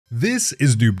This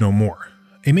is Noobnomore,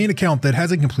 a main account that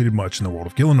hasn't completed much in the world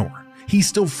of Gielinor. He's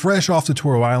still fresh off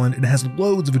Tutorial Island and has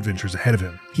loads of adventures ahead of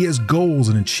him. He has goals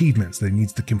and achievements that he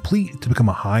needs to complete to become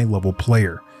a high-level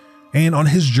player. And on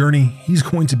his journey, he's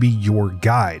going to be your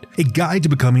guide. A guide to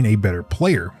becoming a better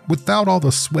player without all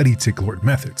the sweaty Ticklord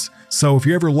methods. So if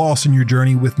you're ever lost in your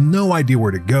journey with no idea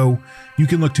where to go, you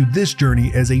can look to this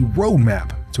journey as a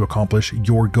roadmap to accomplish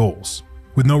your goals.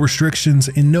 With no restrictions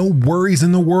and no worries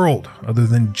in the world other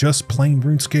than just playing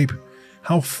RuneScape,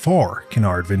 how far can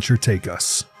our adventure take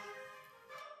us?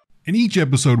 In each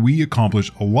episode, we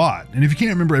accomplish a lot, and if you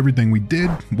can't remember everything we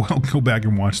did, well, go back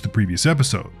and watch the previous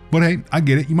episode. But hey, I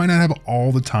get it, you might not have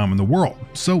all the time in the world,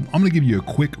 so I'm gonna give you a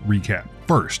quick recap.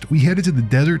 First, we headed to the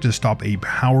desert to stop a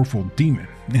powerful demon,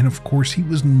 and of course he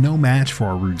was no match for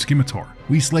our rude scimitar.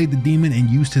 We slayed the demon and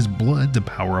used his blood to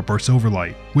power up our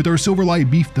Silverlight. With our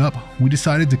Silverlight beefed up, we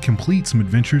decided to complete some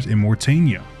adventures in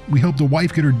Mortania. We helped a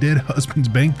wife get her dead husband's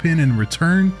bank pin, and in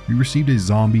return, we received a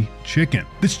zombie chicken.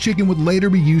 This chicken would later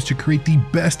be used to create the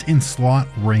best in slot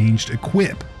ranged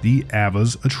equip, the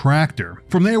Ava's Attractor.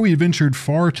 From there, we adventured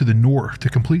far to the north to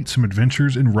complete some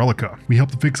adventures in Relica. We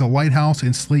helped to fix a lighthouse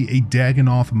and slay a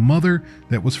Dagonoth mother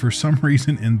that was for some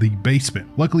reason in the basement.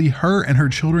 Luckily, her and her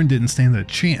children didn't stand a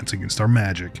chance against our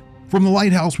magic. From the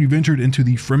lighthouse, we ventured into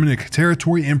the Fremennik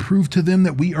territory and proved to them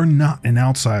that we are not an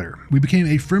outsider. We became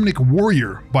a Fremennik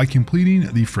warrior by completing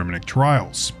the Fremennik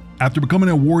trials. After becoming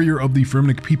a warrior of the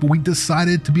Fremennik people, we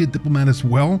decided to be a diplomat as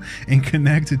well and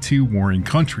connected to warring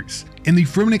countries. In the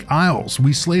Fremennik Isles,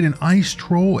 we slayed an ice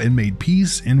troll and made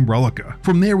peace in Relica.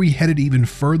 From there, we headed even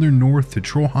further north to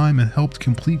Trollheim and helped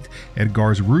complete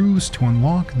Edgar's ruse to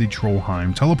unlock the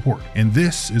Trollheim teleport. And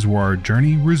this is where our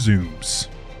journey resumes.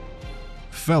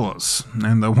 Fellas,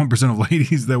 and the 1% of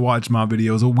ladies that watch my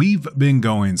videos, we've been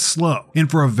going slow, and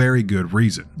for a very good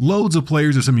reason. Loads of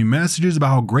players are sending me messages about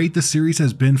how great the series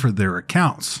has been for their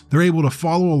accounts. They're able to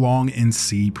follow along and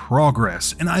see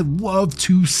progress, and I love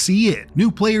to see it. New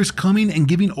players coming and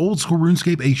giving old school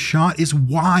RuneScape a shot is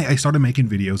why I started making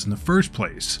videos in the first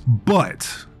place.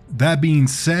 But that being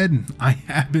said, I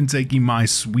have been taking my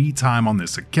sweet time on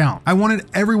this account. I wanted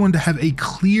everyone to have a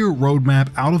clear roadmap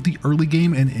out of the early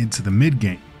game and into the mid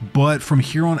game. But from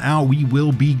here on out, we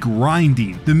will be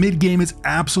grinding. The mid game is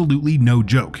absolutely no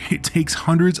joke. It takes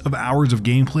hundreds of hours of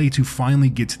gameplay to finally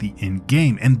get to the end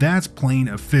game, and that's plain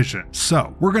efficient.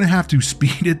 So we're gonna have to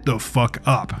speed it the fuck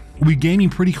up. We'll be gaming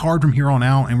pretty hard from here on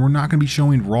out, and we're not gonna be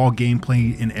showing raw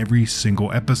gameplay in every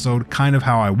single episode, kind of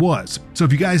how I was. So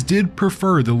if you guys did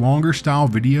prefer the longer style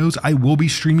videos, I will be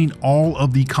streaming all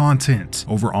of the content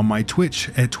over on my Twitch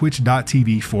at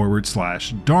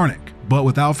twitch.tv/Darnic. But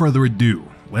without further ado,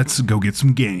 let's go get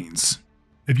some gains.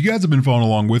 If you guys have been following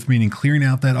along with me and clearing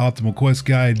out that optimal quest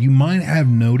guide, you might have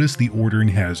noticed the ordering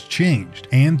has changed,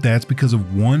 and that's because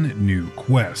of one new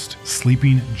quest,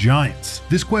 Sleeping Giants.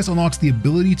 This quest unlocks the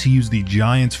ability to use the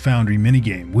Giants Foundry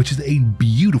minigame, which is a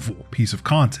beautiful piece of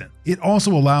content. It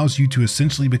also allows you to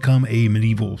essentially become a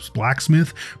medieval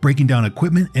blacksmith, breaking down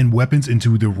equipment and weapons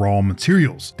into the raw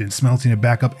materials, then smelting it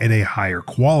back up at a higher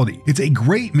quality. It's a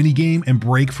great minigame and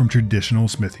break from traditional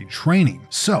smithing training.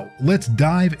 So let's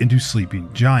dive into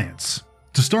Sleeping Giants.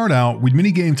 To start out, we'd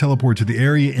minigame teleport to the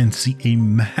area and see a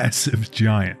massive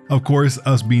giant. Of course,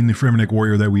 us being the Fremennik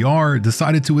warrior that we are,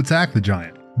 decided to attack the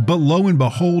giant. But lo and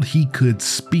behold, he could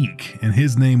speak, and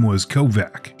his name was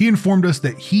Kovac. He informed us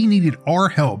that he needed our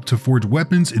help to forge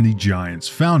weapons in the Giant's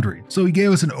Foundry, so he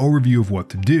gave us an overview of what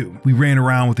to do. We ran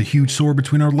around with a huge sword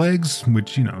between our legs,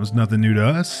 which, is nothing new to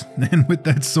us, and with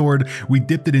that sword, we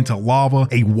dipped it into lava,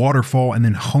 a waterfall, and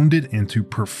then honed it into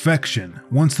perfection.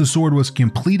 Once the sword was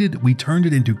completed, we turned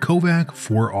it into Kovac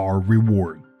for our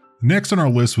reward. Next on our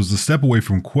list was to step away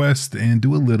from quests and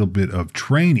do a little bit of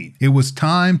training. It was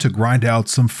time to grind out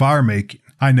some fire making.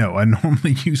 I know, a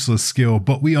normally useless skill,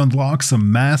 but we unlocked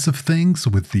some massive things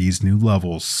with these new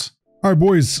levels. Alright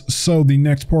boys, so the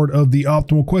next part of the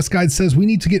optimal quest guide says we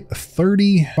need to get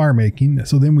 30 fire making,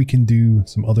 so then we can do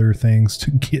some other things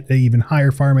to get an even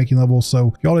higher fire making level.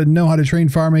 So if y'all didn't know how to train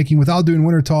fire making without doing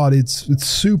Wintertod, it's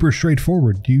super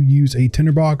straightforward. You use a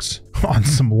tinderbox on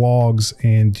some logs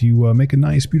and you make a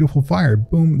nice beautiful fire.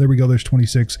 Boom, there we go, there's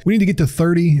 26. We need to get to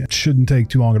 30. It shouldn't take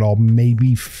too long at all,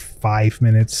 maybe 5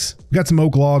 minutes. We got some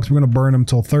oak logs, we're gonna burn them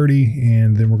till 30,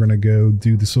 and then we're gonna go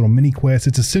do this little mini quest.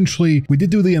 It's essentially, we did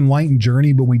do the enlightened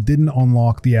journey, but we didn't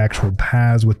unlock the actual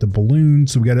paths with the balloon,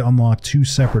 so we got to unlock 2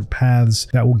 separate paths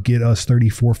that will get us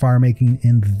 34 fire making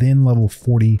and then level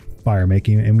 40 fire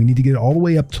making, and we need to get it all the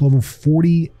way up to level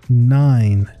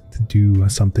 49 to do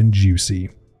something juicy.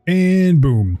 And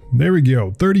boom, there we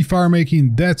go. 30 fire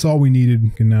making, that's all we needed. We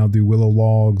can now do willow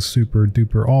logs, super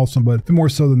duper awesome. But more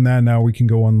so than that, now we can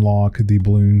go unlock the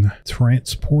balloon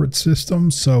transport system.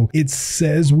 So it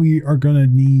says we are gonna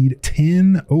need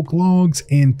 10 oak logs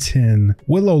and 10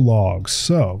 willow logs.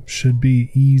 So should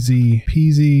be easy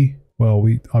peasy. Well,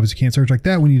 we obviously can't search like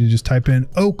that. We need to just type in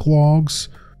oak logs.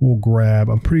 We'll grab,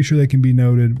 I'm pretty sure they can be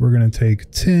noted. We're gonna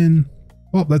take 10.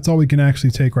 Well, that's all we can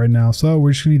actually take right now. So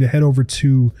we're just gonna need to head over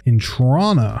to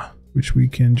Intrana, which we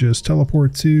can just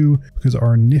teleport to because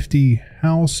our nifty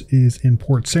house is in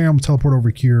Port Sarim. Teleport over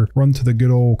here, run to the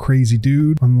good old crazy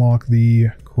dude, unlock the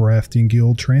crafting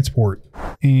guild transport.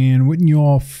 And wouldn't you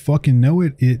all fucking know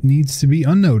it, it needs to be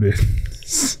unnoted.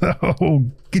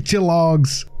 So get your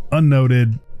logs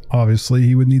unnoted. Obviously,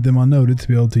 he would need them unnoted to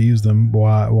be able to use them.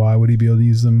 Why would he be able to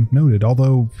use them noted?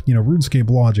 Although, you know, RuneScape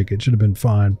logic, it should have been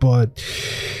fine. But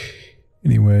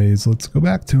anyways, let's go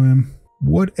back to him.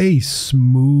 What a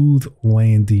smooth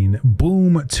landing.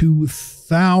 Boom,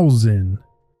 2,000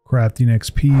 crafting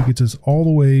XP gets us all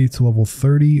the way to level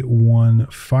 31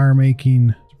 fire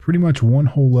making. Pretty much one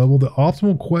whole level. The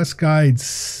optimal quest guide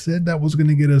said that was going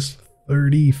to get us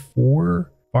 34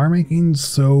 fire making,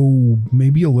 so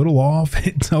maybe a little off.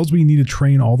 It tells me you need to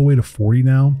train all the way to 40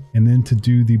 now, and then to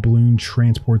do the balloon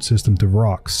transport system to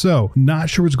Vrock. So not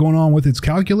sure what's going on with its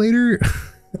calculator.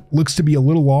 Looks to be a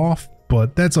little off,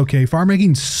 but that's okay. Fire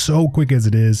making so quick as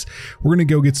it is. We're gonna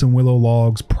go get some willow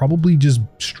logs, probably just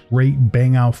straight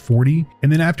bang out 40. And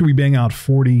then after we bang out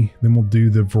 40, then we'll do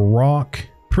the Vrock.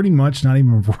 Pretty much not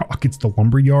even rock, it's the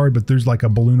lumber yard, but there's like a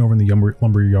balloon over in the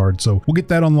lumber yard. So we'll get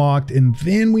that unlocked, and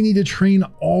then we need to train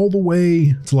all the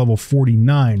way to level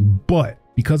 49. But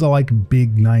because I like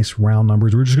big, nice round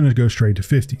numbers, we're just gonna go straight to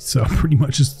 50. So pretty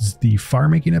much this is the fire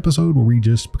making episode where we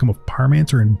just become a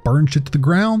pyromancer and burn shit to the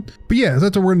ground. But yeah,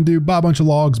 that's what we're gonna do. Buy a bunch of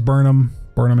logs, burn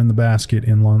them in the basket,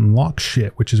 and unlock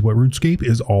shit, which is what RuneScape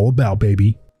is all about,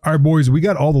 baby. All right, boys, we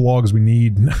got all the logs we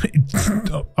need.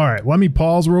 All right, let me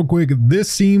pause real quick. This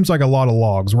seems like a lot of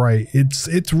logs, right?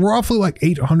 It's roughly like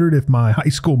 800 if my high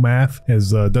school math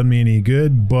has done me any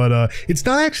good, but it's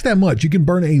not actually that much. You can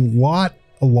burn a lot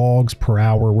logs per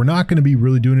hour. We're not going to be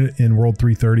really doing it in World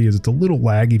 330 as it's a little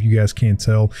laggy if you guys can't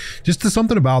tell. Just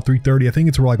something about 330. I think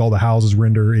it's where like all the houses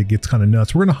render. It gets kind of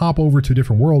nuts. We're going to hop over to a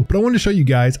different world, but I wanted to show you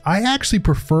guys, I actually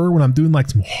prefer when I'm doing like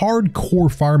some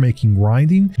hardcore fire making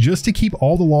grinding just to keep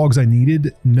all the logs I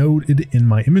needed noted in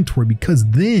my inventory, because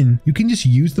then you can just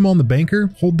use them on the banker,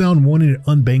 hold down one and it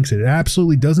unbanks it. It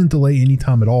absolutely doesn't delay any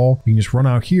time at all. You can just run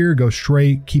out here, go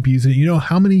straight, keep using it. You know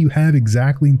how many you have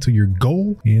exactly until your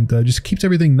goal, and just keeps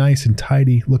everything nice and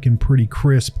tidy, looking pretty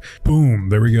crisp. Boom,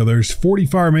 there we go. There's 40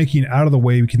 fire making out of the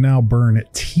way. We can now burn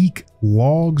teak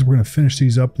logs. We're going to finish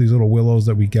these up, these little willows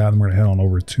that we got, and we're going to head on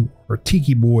over to our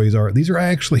tiki boys. These are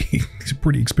actually these are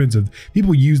pretty expensive.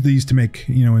 People use these to make,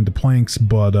 you know, into planks,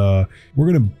 but we're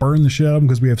going to burn the shit out of them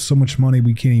because we have so much money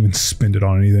we can't even spend it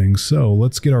on anything. So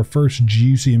let's get our first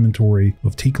juicy inventory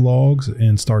of teak logs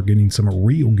and start getting some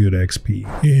real good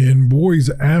XP. And boys,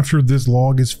 after this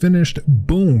log is finished,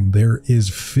 boom, there is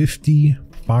 50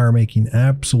 fire making.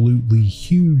 Absolutely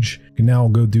huge. Can now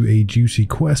go do a juicy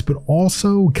quest, but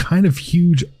also kind of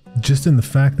huge just in the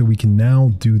fact that we can now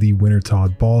do the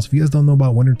Wintertodt boss. If you guys don't know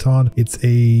about Wintertodt, it's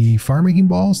a fire making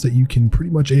boss that you can pretty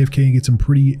much AFK and get some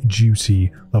pretty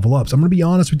juicy level ups. I'm gonna be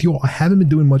honest with you all, I haven't been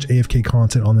doing much AFK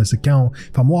content on this account.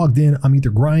 If I'm logged in, I'm either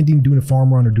grinding, doing a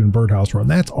farm run, or doing birdhouse run.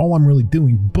 That's all I'm really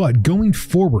doing. But going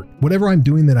forward, whatever I'm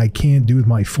doing that I can't do with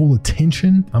my full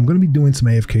attention, I'm gonna be doing some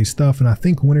AFK stuff, and I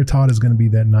think Wintertodt is gonna be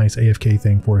that nice AFK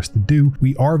thing for us to do.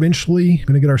 We are eventually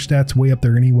gonna get our stats way up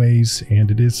there anyways, and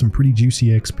it is some pretty juicy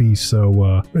XP.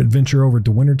 So adventure over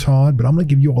to Wintertodt, but I'm gonna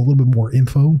give you all a little bit more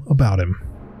info about him.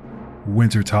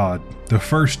 Wintertodt, the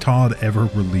first Todd ever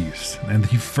released, and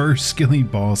the first skilling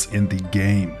boss in the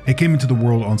game. It came into the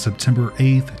world on September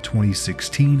 8th,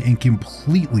 2016, and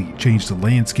completely changed the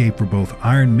landscape for both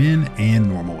Iron Men and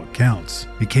normal accounts.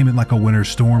 It came in like a winter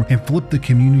storm and flipped the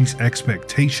community's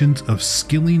expectations of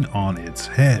skilling on its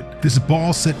head. This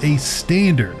boss set a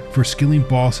standard for skilling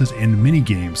bosses and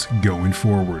minigames going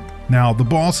forward. Now, the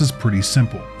boss is pretty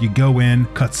simple. You go in,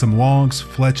 cut some logs,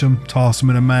 fletch them, toss them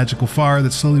in a magical fire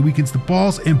that slowly weakens the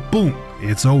boss, and boom,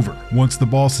 it's over. Once the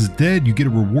boss is dead, you get a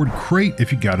reward crate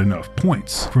if you got enough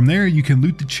points. From there, you can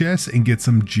loot the chests and get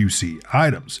some juicy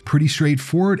items. Pretty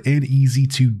straightforward and easy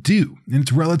to do, and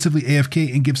it's relatively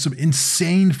AFK and gives some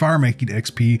insane fire making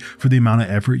XP for the amount of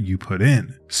effort you put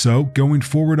in. So going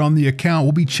forward on the account,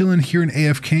 we'll be chilling here in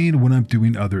AFK when I'm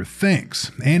doing other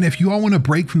things. And if you all want a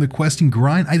break from the questing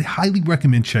grind, I'd highly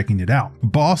recommend checking it out.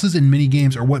 Bosses and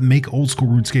minigames are what make old school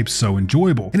RuneScape so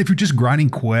enjoyable. And if you're just grinding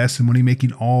quests and money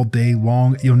making all day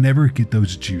long, you'll never get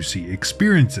those juicy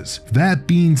experiences. That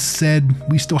being said,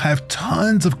 we still have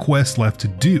tons of quests left to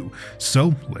do.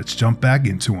 So let's jump back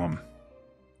into them.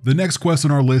 The next quest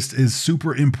on our list is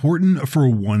super important for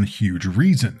one huge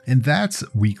reason, and that's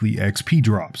weekly XP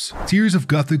drops. Tears of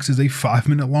Guthix is a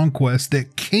 5-minute long quest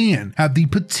that can have the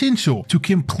potential to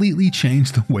completely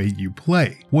change the way you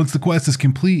play. Once the quest is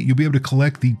complete, you'll be able to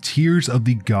collect the Tears of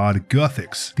the God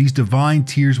Guthix. These divine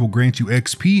tears will grant you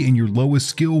XP in your lowest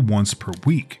skill once per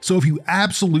week. So if you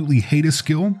absolutely hate a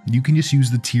skill, you can just use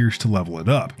the tears to level it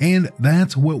up, and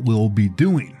that's what we'll be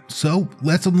doing. So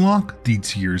let's unlock the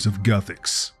Tears of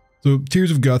Guthix. So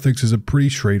Tears of Guthix is a pretty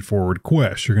straightforward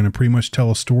quest. You're going to pretty much tell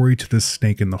a story to this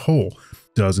snake in the hole.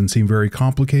 Doesn't seem very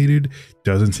complicated,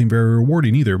 doesn't seem very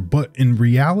rewarding either, but in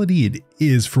reality it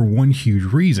is for one huge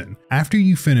reason. After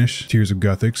you finish Tears of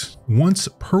Guthix, once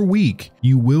per week,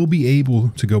 you will be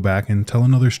able to go back and tell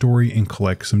another story and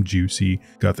collect some juicy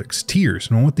Guthix tears.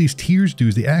 And what these tears do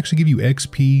is they actually give you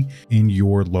XP in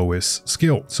your lowest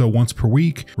skill. So once per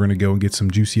week, we're going to go and get some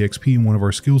juicy XP in one of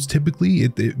our skills. Typically,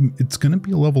 it's going to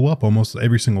be a level up almost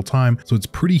every single time. So it's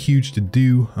pretty huge to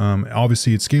do.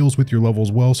 Obviously, it scales with your level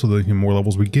as well. So the more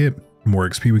levels we get, more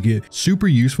XP we get. Super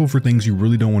useful for things you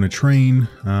really don't want to train,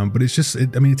 but it's just,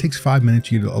 I mean, it takes 5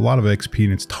 minutes, you get a lot of XP,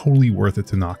 and it's totally worth it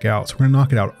to knock out. So we're gonna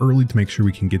knock it out early to make sure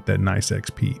we can get that nice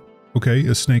XP. Okay,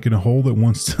 a snake in a hole that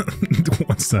wants to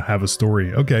wants to have a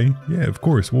story. Okay, yeah, of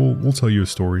course, we'll tell you a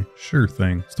story. Sure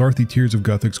thing. Start the Tears of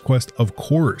Guthix quest, of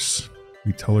course.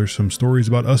 We tell her some stories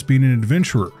about us being an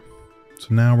adventurer.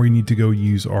 So now we need to go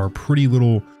use our pretty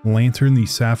little lantern, the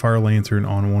sapphire lantern,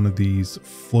 on one of these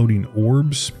floating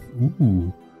orbs.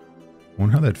 Ooh, I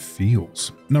wonder how that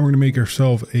feels. Now we're gonna make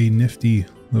ourselves a nifty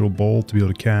little bowl to be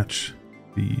able to catch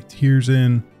the tears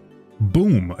in.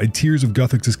 Boom, a Tears of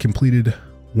Guthix is completed.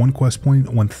 1 quest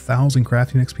point, 1000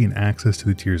 crafting XP, and access to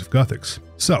the Tears of Guthix.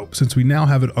 So since we now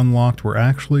have it unlocked, we're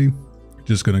actually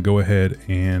just gonna go ahead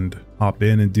and hop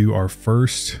in and do our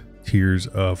first Tears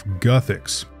of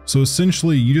Guthix. So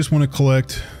essentially, you just want to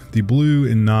collect the blue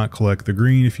and not collect the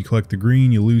green. If you collect the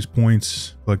green, you lose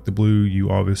points. Collect the blue, you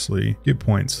obviously get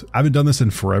points. I haven't done this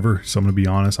in forever, so I'm gonna be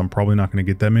honest, I'm probably not gonna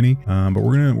get that many. But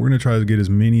we're gonna try to get as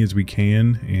many as we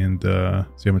can and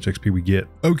see how much XP we get.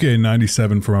 Okay,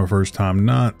 97 from our first time,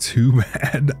 not too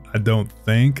bad, I don't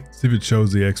think. See if it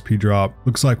shows the XP drop.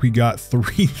 Looks like we got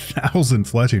 3,000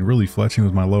 fletching. Really, fletching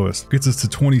was my lowest. Gets us to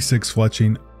 26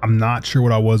 fletching. I'm not sure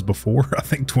what I was before. I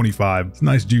think 25. It's a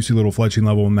nice juicy little fletching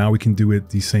level. Now we can do it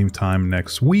the same time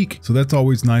next week. So that's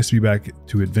always nice to be back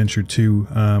to Adventure 2.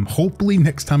 Hopefully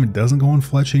next time it doesn't go on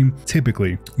fletching.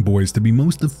 Typically, boys, to be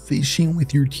most efficient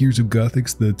with your Tears of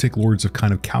Guthix, the Tick Lords have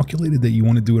kind of calculated that you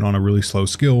want to do it on a really slow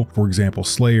skill. For example,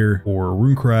 Slayer or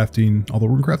Runecrafting, although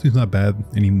Runecrafting is not bad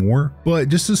anymore, but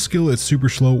just a skill that's super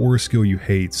slow or a skill you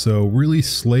hate. So really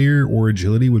Slayer or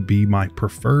Agility would be my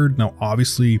preferred. Now,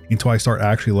 obviously, until I start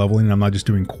actually leveling and I'm not just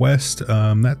doing quests,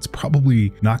 that's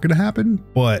probably not going to happen,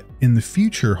 but in the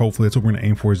future, hopefully that's what we're going to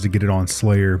aim for, is to get it on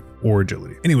Slayer or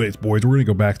Agility. Anyways, boys, we're going to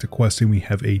go back to questing. We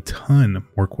have a ton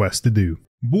more quests to do.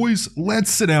 Boys,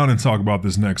 let's sit down and talk about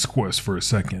this next quest for a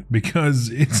second, because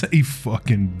it's a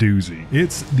fucking doozy.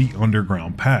 It's the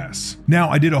Underground Pass. Now,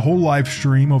 I did a whole live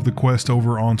stream of the quest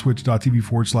over on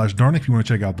twitch.tv/Darnic. If you want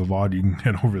to check out the VOD, you can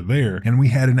head over there. And we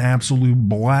had an absolute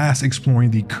blast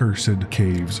exploring the cursed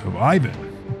caves of Ivan.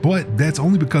 But that's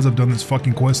only because I've done this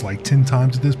fucking quest like 10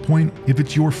 times at this point. If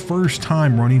it's your first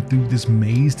time running through this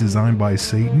maze designed by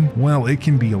Satan, well, it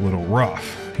can be a little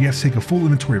rough. You have to take a full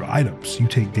inventory of items. You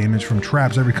take damage from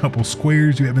traps every couple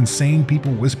squares. You have insane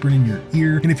people whispering in your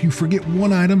ear. And if you forget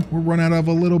one item or run out of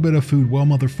a little bit of food, well,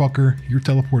 motherfucker, you're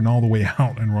teleporting all the way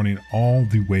out and running all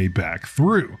the way back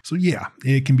through. So yeah,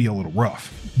 it can be a little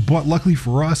rough. But luckily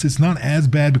for us, it's not as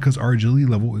bad because our agility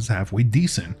level is halfway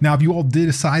decent. Now, if you all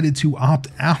decided to opt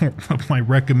out of my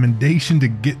recommendation to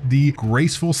get the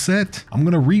graceful set, I'm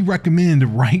going to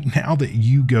re-recommend right now that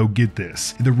you go get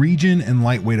this. The regen and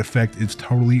lightweight effect is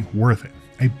totally worth it.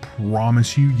 I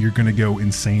promise you, you're gonna go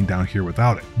insane down here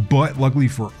without it. But luckily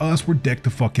for us, we're decked the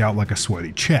fuck out like a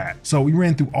sweaty chat. So we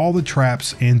ran through all the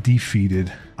traps and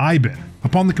defeated Iben.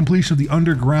 Upon the completion of the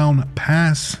underground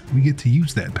pass, we get to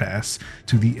use that pass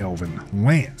to the Elven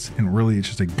lands. And really, it's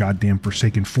just a goddamn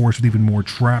forsaken forest with even more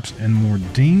traps and more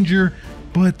danger.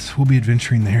 But we'll be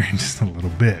adventuring there in just a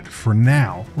little bit. For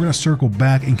now, we're going to circle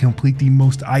back and complete the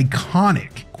most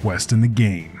iconic quest in the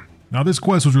game. Now, this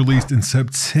quest was released in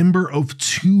September of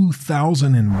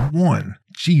 2001.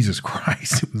 Jesus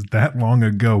Christ, it was that long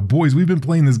ago. Boys, we've been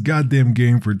playing this goddamn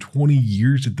game for 20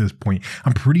 years at this point.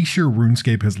 I'm pretty sure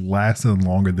RuneScape has lasted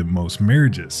longer than most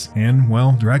marriages. And,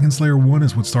 well, Dragon Slayer 1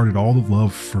 is what started all the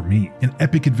love for me. An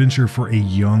epic adventure for a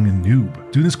young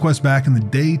noob. Doing this quest back in the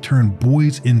day turned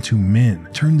boys into men.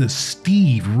 Turned the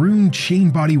Steve, rune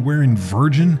chain body wearing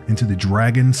virgin, into the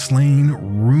dragon slaying,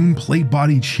 rune plate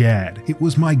body Chad. It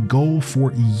was my goal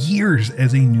for years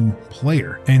as a new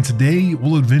player. And today,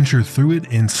 we'll adventure through it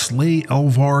and slay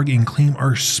Elvarg and claim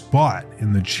our spot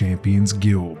in the Champions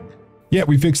Guild. Yeah,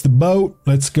 we fixed the boat.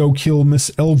 Let's go kill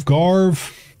Miss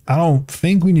Elfgarv. I don't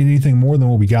think we need anything more than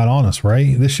what we got on us,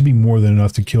 right? This should be more than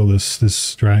enough to kill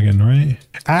this dragon, right?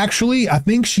 Actually, I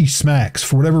think she smacks.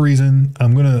 For whatever reason,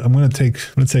 I'm gonna take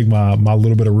my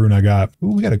little bit of rune I got. Ooh,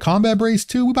 we got a combat brace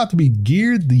too. We're about to be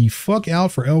geared the fuck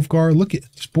out for Elfgar. Look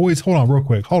at this, boys. Hold on, real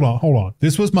quick. Hold on.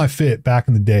 This was my fit back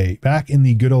in the day, back in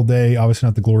the good old day. Obviously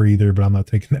not the glory either, but I'm not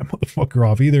taking that motherfucker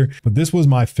off either. But this was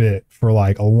my fit for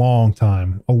like a long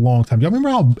time. Y'all remember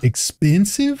how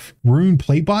expensive rune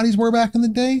plate bodies were back in the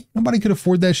day? Nobody could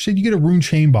afford that shit. You get a rune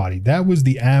chain body. That was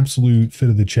the absolute fit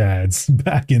of the Chads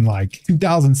back in like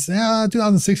 2006,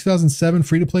 2007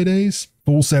 free-to-play days.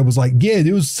 Full set was like, yeah,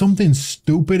 there was something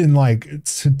stupid. And like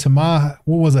to my,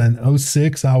 what was it, in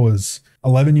 06, I was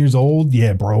 11 years old.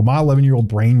 Yeah, bro, my 11-year-old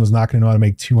brain was not going to know how to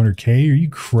make 200K. Are you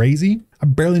crazy? I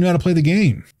barely know how to play the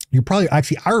game. You're probably,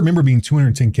 actually, I remember being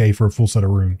 210K for a full set of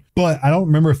rune, but I don't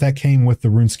remember if that came with the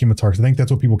rune scimitars. I think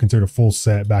that's what people considered a full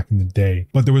set back in the day,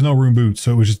 but there was no rune boots.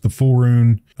 So it was just the full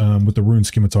rune with the rune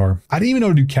scimitar. I didn't even know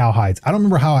to do cow hides. I don't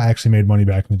remember how I actually made money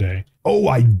back in the day. Oh,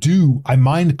 I do. I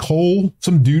mined coal.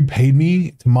 Some dude paid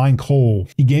me to mine coal.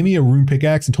 He gave me a rune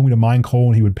pickaxe and told me to mine coal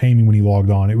and he would pay me when he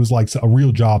logged on. It was like a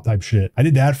real job type shit. I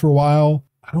did that for a while.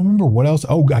 I don't remember what else.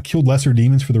 Oh, I killed lesser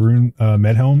demons for the rune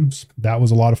med helms. That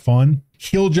was a lot of fun.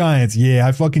 Hill giants. Yeah,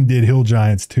 I fucking did hill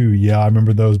giants too. Yeah, I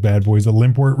remember those bad boys. The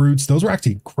limpwort roots. Those were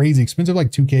actually crazy expensive, like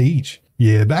 2K each.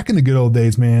 Yeah, back in the good old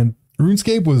days, man.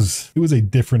 RuneScape was a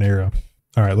different era.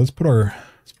 All right, let's put our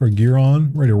gear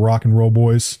on. Ready to rock and roll,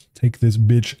 boys. Take this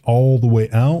bitch all the way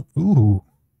out. Ooh.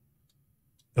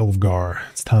 Elfgar.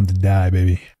 It's time to die,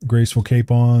 baby. Graceful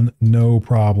cape on. No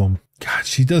problem. God,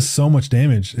 she does so much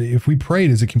damage. If we pray,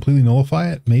 does it completely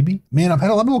nullify it? Maybe. Man, I've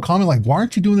had a lot of people comment like, why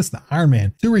aren't you doing this in Iron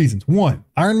Man? 2 reasons. 1,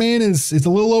 Iron Man is a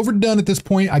little overdone at this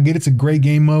point. I get it's a great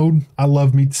game mode. I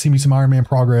love to see me some Iron Man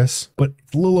progress, but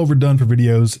it's a little overdone for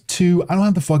videos. 2, I don't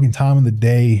have the fucking time in the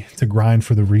day to grind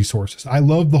for the resources. I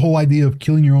love the whole idea of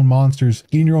killing your own monsters,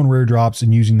 getting your own rare drops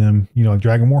and using them, you know, like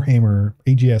Dragon Warhammer,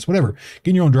 AGS, whatever.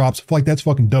 Getting your own drops, I feel like that's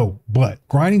fucking dope. But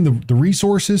grinding the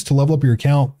resources to level up your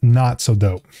account, not so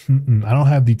dope. I don't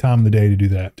have the time of the day to do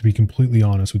that, to be completely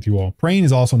honest with you all. Praying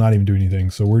is also not even doing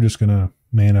anything, so we're just gonna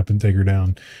man up and take her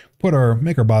down.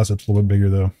 Make our biceps a little bit bigger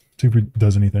though. See if it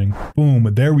does anything.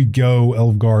 Boom, there we go.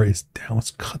 Elfgar is down.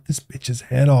 Let's cut this bitch's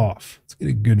head off. Let's get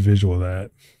a good visual of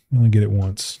that. We only get it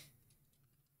once.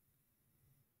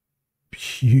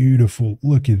 Beautiful.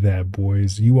 Look at that,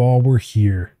 boys. You all were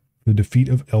here for the defeat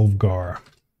of Elfgar.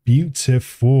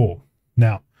 Beautiful.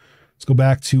 Now, let's go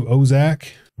back to Ozak.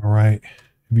 All right.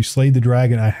 Have you slayed the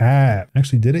dragon? I have.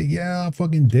 Actually did it? Yeah, I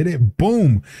fucking did it.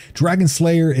 Boom. Dragon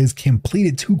Slayer is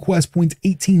completed. 2 quest points,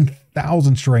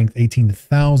 18,000 strength,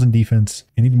 18,000 defense,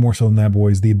 and even more so than that,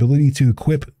 boys, the ability to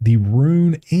equip the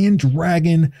rune and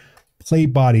dragon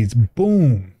plate bodies.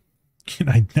 Boom. Can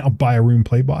I now buy a rune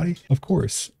plate body? Of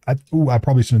course. I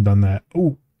probably shouldn't have done that.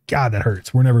 Oh, God, that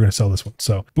hurts. We're never going to sell this one.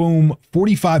 So boom,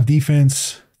 45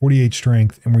 defense, 48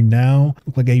 strength, and we now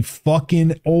look like a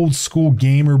fucking old school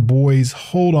gamer, boys.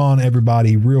 Hold on,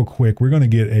 everybody, real quick. We're gonna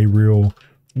get a real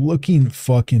looking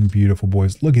fucking beautiful,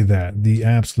 boys. Look at that, the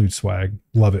absolute swag.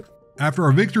 Love it. After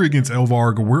our victory against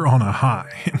Elfvarg, we're on a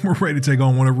high, and we're ready to take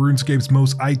on one of RuneScape's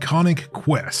most iconic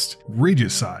quests,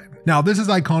 Regicide. Now, this is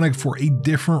iconic for a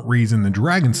different reason than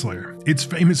Dragon Slayer. It's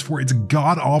famous for its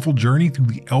god-awful journey through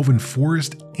the Elven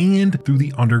Forest and through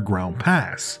the Underground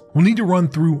Pass. We'll need to run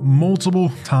through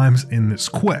multiple times in this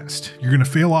quest. You're going to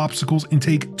fail obstacles and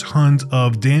take tons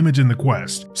of damage in the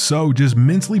quest, so just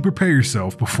mentally prepare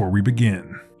yourself before we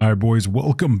begin. All right, boys,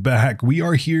 welcome back. We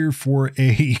are here for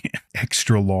a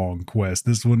extra long quest.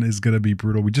 This one is going to be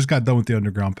brutal. We just got done with the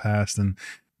Underground Pass, and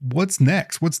what's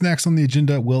next? What's next on the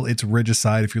agenda? Well, it's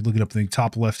Regicide. If you're looking up in the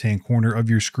top left-hand corner of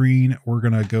your screen, we're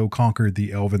going to go conquer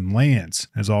the Elven Lands.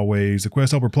 As always, the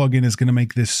Quest Helper plugin is going to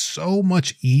make this so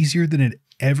much easier than it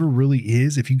ever really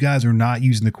is. If you guys are not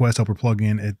using the Quest Helper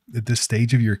plugin at this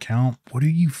stage of your account, what are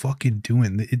you fucking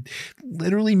doing? It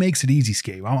literally makes it easy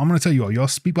scape. I'm going to tell you all, y'all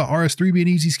speak about RS3 being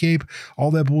easy scape, all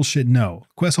that bullshit. No,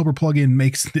 Quest Helper plugin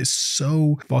makes this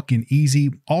so fucking easy.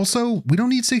 Also, we don't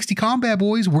need 60 combat,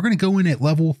 boys. We're going to go in at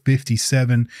level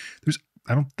 57.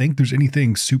 I don't think there's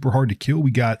anything super hard to kill.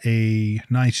 We got a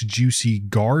nice juicy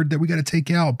guard that we got to take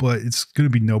out, but it's going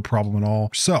to be no problem at all.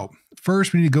 So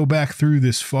first we need to go back through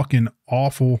this fucking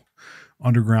awful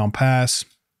underground pass.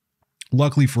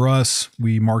 Luckily for us,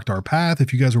 we marked our path.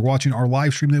 If you guys are watching our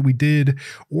live stream that we did,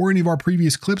 or any of our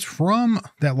previous clips from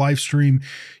that live stream,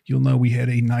 you'll know we had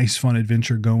a nice fun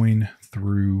adventure going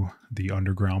through the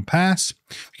underground pass.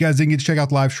 If you guys didn't get to check out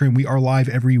the live stream, we are live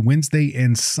every Wednesday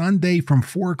and Sunday from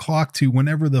 4 o'clock to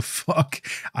whenever the fuck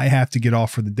I have to get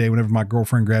off for the day. Whenever my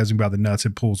girlfriend grabs me by the nuts,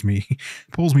 it pulls me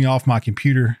off my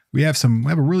computer. We have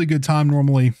a really good time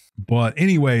normally. But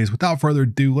anyways, without further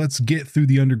ado, let's get through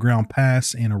the underground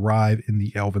pass and arrive in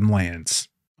the Elven Lands.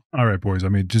 All right, boys. I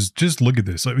mean, just look at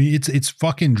this. I mean, it's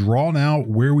fucking drawn out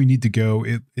where we need to go.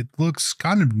 It looks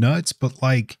kind of nuts, but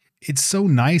like, it's so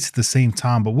nice at the same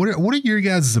time. But what are your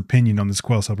guys' opinion on this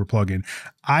Quest Helper plugin?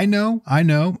 I know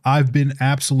I've been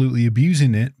absolutely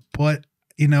abusing it, but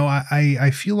you know, I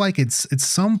feel like it's at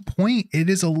some point it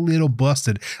is a little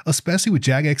busted, especially with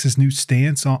Jagex's new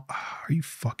stance on. Are you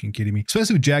fucking kidding me?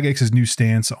 Especially with Jagex's new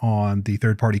stance on the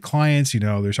third-party clients. You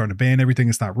know, they're starting to ban everything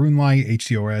that's not RuneLite,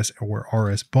 HDRS, or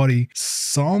RS Buddy.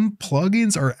 Some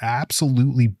plugins are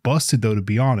absolutely busted, though, to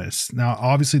be honest. Now,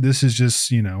 obviously, this is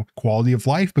just, you know, quality of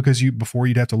life, because before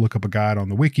you'd have to look up a guide on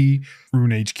the wiki,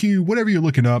 Rune HQ, whatever you're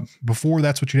looking up. Before,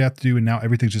 that's what you'd have to do, and now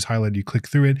everything's just highlighted. You click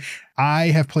through it. I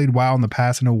have played WoW in the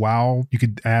past. I know WoW, you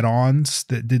could add ons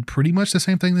that did pretty much the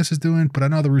same thing this is doing, but I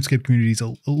know the RuneScape community is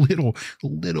a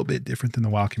little bit different than the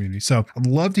WoW community. So I'd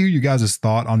love to hear you guys'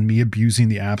 thought on me abusing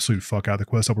the absolute fuck out of the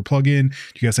Quest Helper plugin.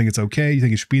 Do you guys think it's okay? You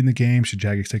think it should be in the game? Should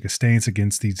Jagex take a stance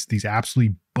against these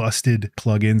absolutely busted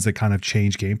plugins that kind of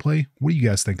change gameplay? What do you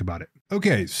guys think about it?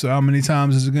 Okay, so how many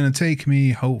times is it going to take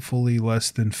me? Hopefully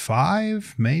less than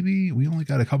 5, maybe. We only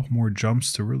got a couple more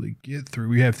jumps to really get through.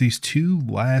 We have these 2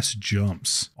 last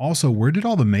jumps. Also, where did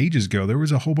all the mages go? There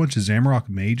was a whole bunch of Zamorak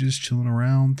mages chilling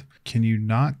around. Can you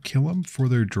not kill them for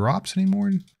their drops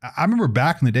anymore? I remember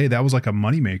back in the day, that was like a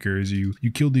moneymaker, is you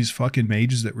killed these fucking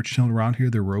mages that were chilling around here.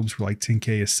 Their robes were like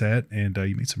 10K a set, and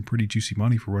you made some pretty juicy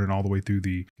money for running all the way through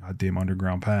the goddamn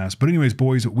underground pass. But anyways,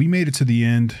 boys, we made it to the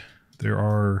end. There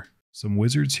are some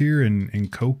wizards here in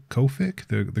Kofik,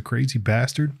 the crazy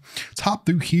bastard. Let's hop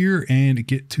through here and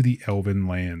get to the Elven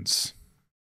Lands.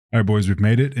 All right, boys, we've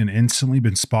made it and instantly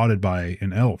been spotted by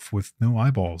an elf with no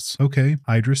eyeballs. Okay,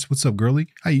 Idris, what's up, girly?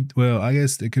 Well, I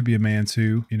guess it could be a man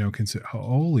too, you know,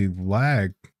 holy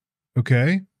lag.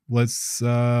 Okay, let's,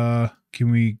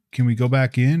 can we go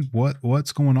back in?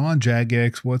 What's going on,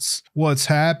 Jagex? What's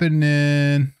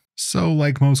happening? So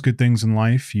like most good things in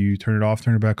life, you turn it off,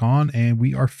 turn it back on, and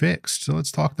we are fixed. So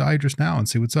let's talk to Idris now and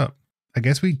see what's up. I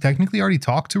guess we technically already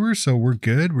talked to her, so we're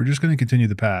good. We're just going to continue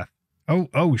the path.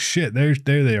 Oh shit. There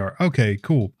they are. Okay,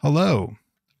 cool. Hello.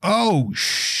 Oh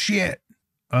shit.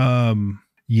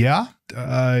 Yeah.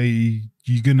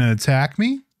 You gonna attack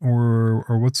me?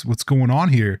 Or what's going on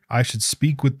here? I should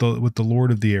speak with the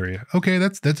Lord of the area. Okay,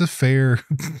 that's a fair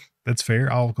that's fair.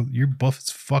 You're buff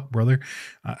as fuck, brother.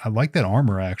 I like that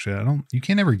armor actually. You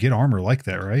can't ever get armor like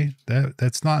that, right?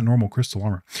 That's not normal crystal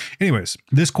armor. Anyways,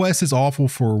 this quest is awful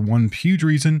for one huge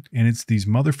reason, and it's these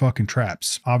motherfucking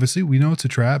traps. Obviously, we know it's a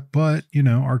trap, but you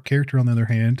know, our character on the other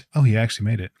hand, oh, he actually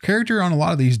made it. Character on a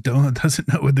lot of these doesn't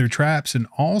know they're traps, and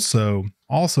also,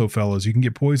 fellas, you can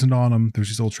get poisoned on them. There's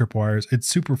these little tripwires. It's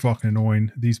super fucking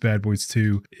annoying. These bad boys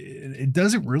too. It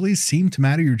doesn't really seem to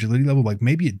matter your agility level. Like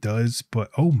maybe it does, but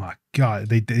oh my God,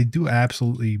 they do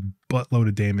absolutely buttload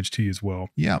of damage to you as well.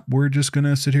 Yeah, we're just going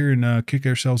to sit here and kick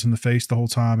ourselves in the face the whole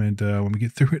time. And when we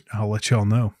get through it, I'll let y'all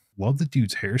know. Love the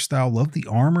dude's hairstyle. Love the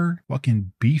armor.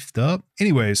 Fucking beefed up.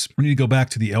 Anyways, we need to go back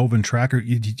to the Elven Tracker.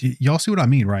 Y'all see what I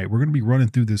mean, right? We're going to be running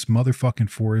through this motherfucking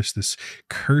forest, this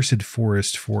cursed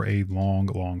forest for a long,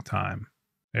 long time.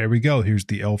 There we go. Here's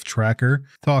the Elf Tracker.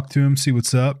 Talk to him. See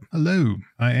what's up. Hello.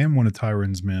 I am one of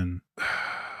Tyron's men.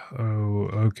 Oh,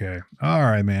 okay. All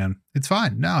right, man. It's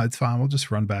fine. No, it's fine. We'll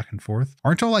just run back and forth.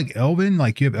 Aren't y'all like Elven?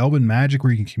 Like you have Elven magic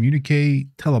where you can communicate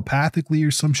telepathically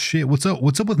or some shit? What's up?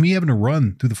 What's up with me having to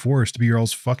run through the forest to be your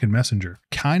all's fucking messenger?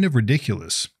 Kind of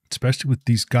ridiculous, especially with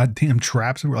these goddamn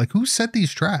traps. We're like, who set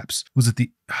these traps? Was it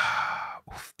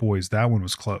Boys, that one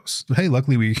was close. Hey,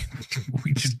 luckily we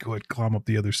we just go ahead and climb up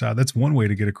the other side. That's one way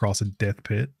to get across a death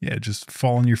pit. Yeah, just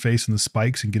fall on your face in the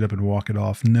spikes and get up and walk it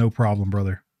off. No problem,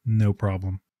 brother. No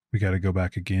problem. We got to go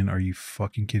back again. Are you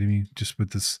fucking kidding me? Just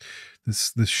with this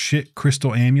shit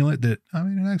crystal amulet that, I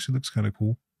mean, it actually looks kind of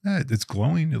cool. It's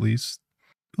glowing at least.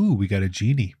 Ooh, we got a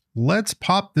genie. Let's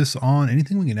pop this on.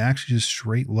 Anything we can actually just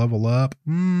straight level up?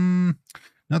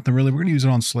 Nothing really. We're going to use it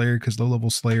on Slayer because low level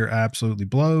Slayer absolutely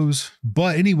blows.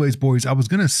 But anyways, boys, I was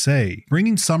going to say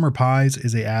bringing Summer Pies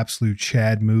is a absolute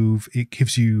Chad move. It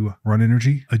gives you run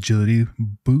energy, agility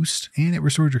boost, and it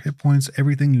restores your hit points.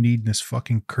 Everything you need in this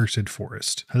fucking cursed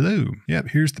forest. Hello.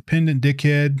 Yep. Here's the pendant,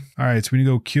 dickhead. All right. So we need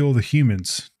to go kill the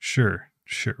humans. Sure.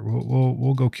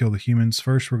 We'll go kill the humans.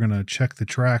 First, we're going to check the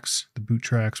tracks, the boot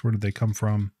tracks. Where did they come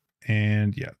from?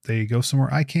 And yeah, they go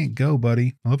somewhere I can't go,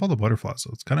 buddy. I love all the butterflies,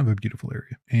 so it's kind of a beautiful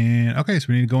area. And okay, so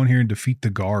we need to go in here and defeat the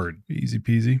guard. Easy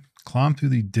peasy. Climb through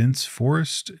the dense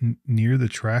forest near the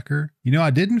tracker. You know,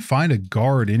 I didn't find a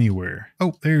guard anywhere.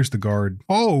 Oh, there's the guard.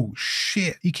 Oh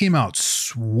shit, he came out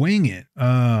swinging.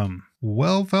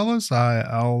 Well, fellas,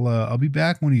 I'll be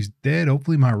back when he's dead.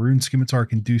 Hopefully my rune scimitar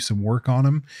can do some work on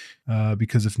him.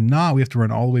 Because if not, we have to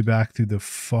run all the way back through the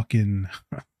fucking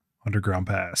underground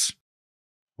pass.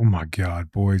 Oh my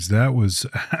God, boys, that was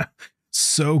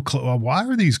so close. Why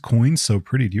are these coins so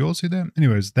pretty? Do you all see that?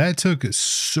 Anyways, that took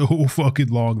so fucking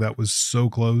long. That was so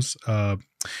close. I'm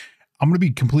going to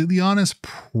be completely honest,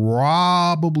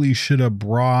 probably should have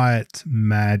brought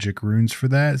magic runes for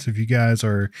that. So if you guys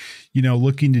are, you know,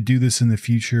 looking to do this in the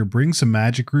future, bring some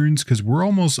magic runes because we're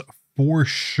almost for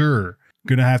sure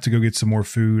gonna have to go get some more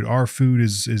food. Our food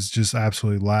is just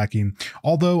absolutely lacking.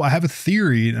 Although I have a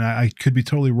theory, and I could be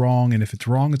totally wrong. And if it's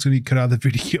wrong, it's gonna be cut out of the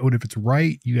video. And if it's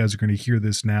right, you guys are gonna hear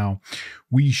this now.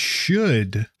 We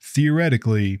should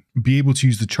theoretically be able to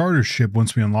use the charter ship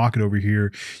once we unlock it over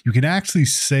here. You can actually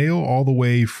sail all the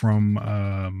way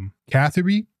from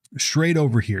Catherby straight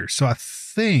over here. So I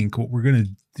think what we're gonna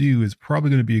do is probably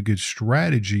going to be a good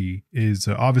strategy is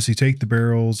obviously take the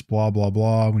barrels, blah, blah,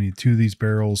 blah. We need 2 of these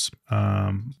barrels.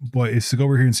 But it's to go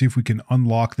over here and see if we can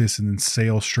unlock this and then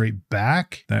sail straight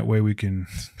back. That way we can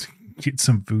get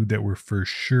some food that we're for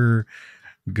sure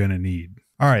going to need.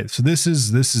 All right, so this is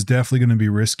definitely going to be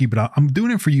risky, but I'm doing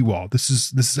it for you all. This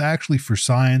is actually for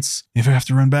science. If I have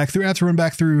to run back through,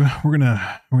 we're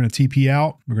gonna TP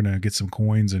out. We're gonna get some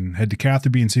coins and head to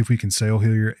Catherby and see if we can sail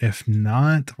here. If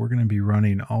not, we're gonna be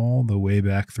running all the way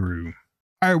back through.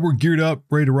 All right, we're geared up,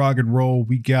 ready to rock and roll.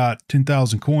 We got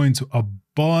 10,000 coins, a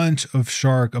bunch of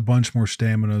shark, a bunch more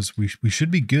staminas. We should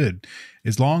be good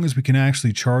as long as we can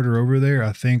actually charter over there.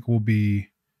 I think we'll be.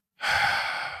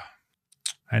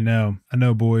 I know,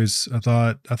 boys. I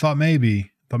thought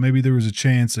maybe there was a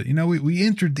chance that, you know, we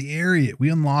entered the area, we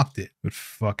unlocked it, but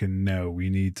fucking no, we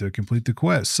need to complete the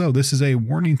quest. So this is a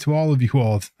warning to all of you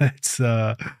all. That's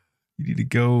you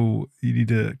need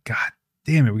to, God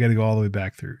damn it, we got to go all the way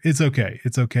back through. It's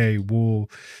okay. We'll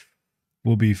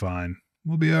be fine.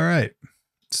 We'll be all right.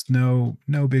 It's no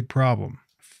big problem.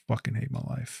 I fucking hate my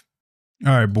life.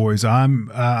 All right, boys. I'm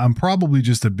probably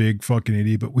just a big fucking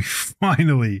idiot, but we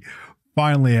finally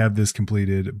have this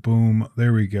completed. Boom,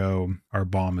 there we go. Our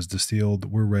bomb is distilled.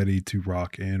 We're ready to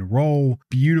rock and roll.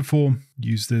 Beautiful.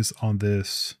 Use this on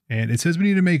this, and it says we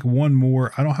need to make 1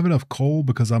 more. I don't have enough coal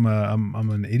because I'm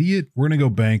an idiot. We're gonna go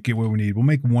bank, get what we need. We'll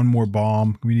make 1 more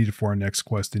bomb. We need it for our next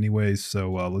quest anyways,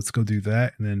 so let's go do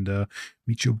that and then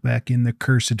meet you back in the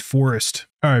cursed forest.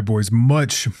 All right, boys,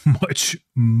 much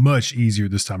easier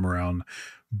this time around.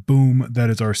 Boom, that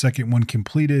is our second one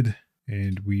completed.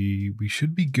 And we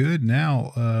should be good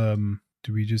now.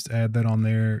 Do we just add that on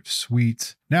there?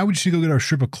 Sweet. Now we just need to go get our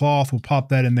strip of cloth. We'll pop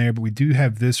that in there, but we do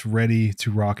have this ready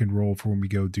to rock and roll for when we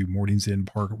go do Morning's End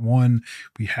Part 1.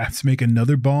 We have to make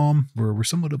another bomb. We're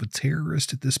somewhat of a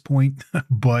terrorist at this point.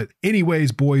 But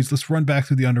anyways, boys, let's run back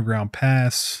through the underground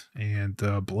pass and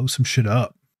blow some shit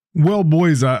up. Well,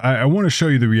 boys, I want to show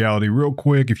you the reality real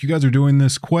quick. If you guys are doing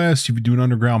this quest, if you do an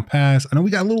underground pass, I know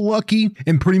we got a little lucky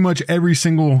in pretty much every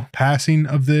single passing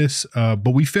of this,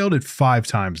 but we failed it 5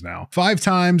 times now. 5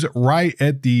 times right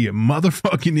at the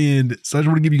motherfucking end. So I just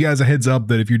want to give you guys a heads up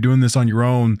that if you're doing this on your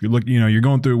own, you're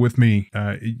going through it with me,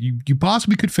 you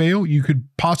possibly could fail. You could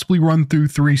possibly run through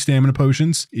 3 stamina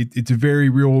potions. It's a very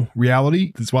real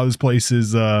reality. That's why this place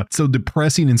is so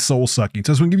depressing and soul sucking.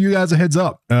 So I just want to give you guys a heads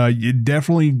up. You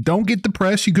definitely don't get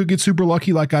depressed. You could get super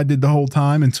lucky like I did the whole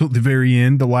time until the very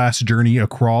end, the last journey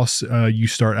across, you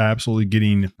start absolutely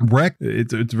getting wrecked.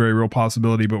 It's a very real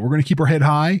possibility, but we're going to keep our head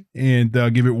high and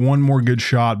give it 1 more good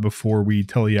shot before we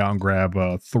tell you out and grab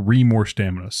 3 more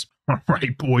staminas. All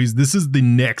right, boys, this is the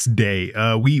next day.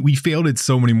 We failed it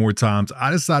so many more times.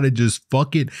 I decided just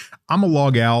fuck it. I'm gonna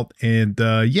log out, and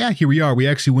yeah, here we are. We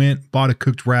actually went, bought a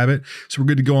cooked rabbit, so we're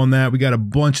good to go on that. We got a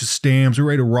bunch of stamps. We're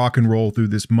ready to rock and roll through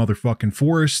this motherfucking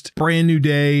forest. Brand new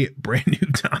day, brand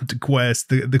new time to quest.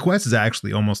 The quest is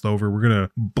actually almost over. We're gonna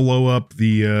blow up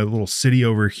the little city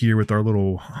over here with our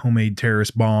little homemade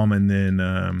terrorist bomb, and then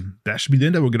that should be the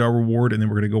end of it. We'll get our reward, and then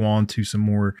we're gonna go on to some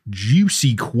more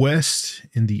juicy quests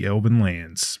in the Elven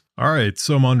lands. All right,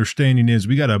 so my understanding is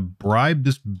we got to bribe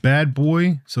this bad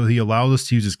boy so he allows us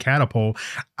to use his catapult.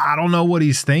 I don't know what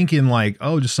he's thinking, like,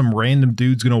 oh, just some random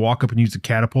dude's going to walk up and use a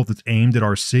catapult that's aimed at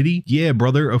our city. Yeah,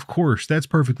 brother, of course, that's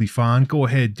perfectly fine. Go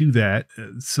ahead, do that.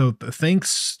 So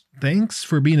thanks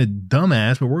for being a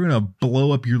dumbass, but we're going to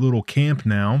blow up your little camp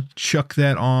now. Chuck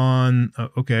that on.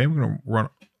 Okay, we're going to run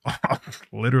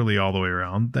literally all the way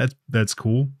around. That's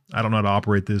cool. I don't know how to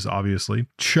operate this, obviously.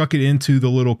 Chuck it into the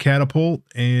little catapult,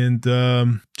 and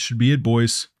should be it,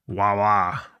 boys.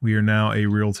 Voila, we are now a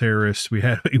real terrorist. We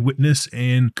had a witness,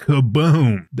 and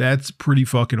kaboom. That's pretty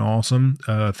fucking awesome.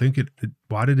 I think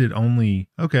why did it only,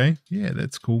 okay, yeah,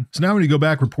 that's cool. So now we're gonna go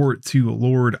back, report to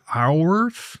Lord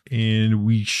Alworth, and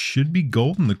we should be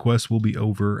golden. The quest will be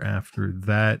over after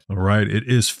that. All right, it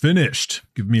is finished.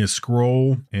 Give me a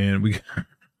scroll, and we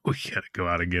gotta go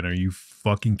out again. Are you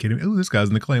fucking kidding me? Oh, this guy's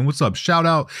in the claim. What's up? Shout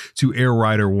out to Air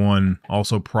Rider 1,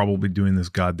 also probably doing this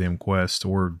goddamn quest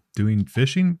or doing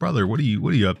fishing. Brother, what are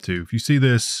you up to? If you see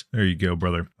this, there you go,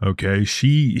 brother. Okay,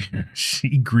 she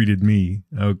greeted me.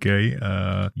 Okay,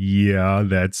 yeah,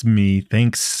 that's me.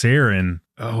 Thanks, Saren.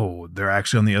 Oh, they're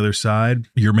actually on the other side.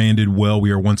 Your man did well. We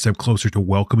are one step closer to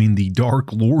welcoming the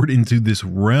Dark Lord into this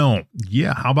realm.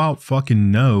 Yeah, how about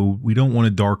fucking no? We don't want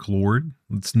a Dark Lord.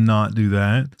 Let's not do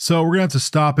that. So we're gonna have to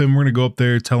stop him. We're gonna go up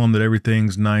there, tell him that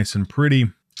everything's nice and pretty,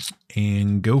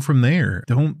 and go from there.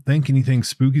 Don't think anything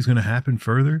spooky is going to happen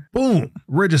further. Boom!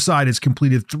 Regicide has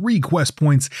completed 3 quest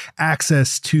points.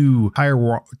 Access to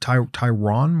Tyron.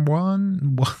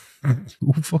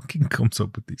 Who fucking comes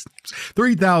up with these names?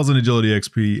 3,000 agility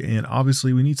XP, and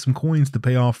obviously we need some coins to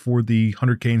pay off for the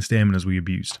 100k in stamina we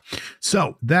abused.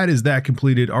 So that is that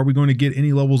completed. Are we going to get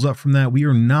any levels up from that? We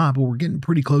are not, but we're getting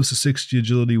pretty close to 60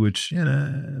 agility, which, you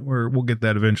know, we'll get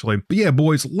that eventually. But yeah,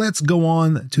 boys, let's go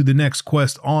on to the next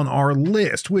quest on our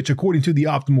list, which according to the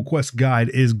optimal quest guide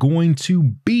is going to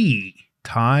be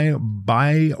Tai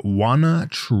Baiwana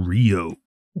Trio.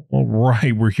 All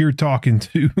right, we're here talking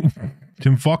to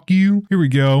Tim, fuck you. Here we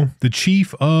go. The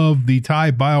chief of the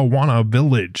Tai Baiwana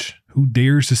village. Who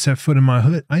dares to set foot in my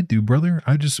hut? I do, brother.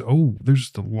 There's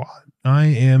just a lot. I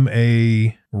am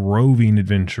a roving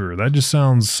adventurer. That just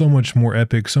sounds so much more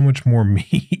epic, so much more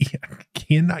me. I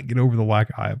cannot get over the lack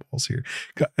of eyeballs here.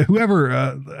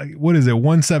 Whoever, what is it,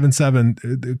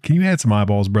 177, can you add some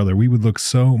eyeballs, brother? We would look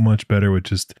so much better with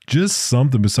just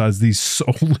something besides these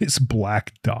soulless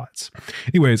black dots.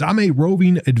 Anyways, I'm a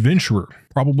roving adventurer.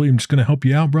 Probably I'm just going to help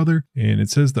you out, brother. And it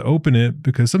says to open it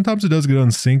because sometimes it does get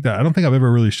unsynced. I don't think I've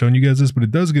ever really shown you guys this, but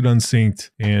it does get unsynced,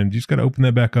 and you just got to open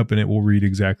that back up and it will read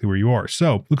exactly where you are.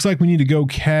 So looks like we need to go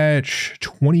catch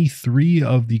 23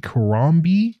 of the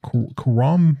Karambi,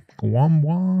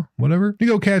 whatever. You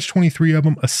go catch 23 of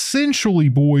them. Essentially,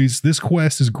 boys, this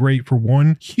quest is great for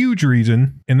one huge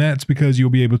reason, and that's because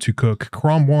you'll be able to cook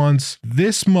Kromwans.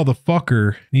 This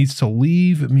motherfucker needs to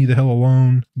leave me the hell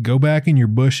alone. Go back in your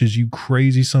bushes, you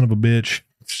crazy son of a bitch.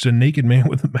 Just a naked man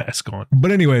with a mask on.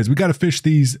 But anyways, we got to fish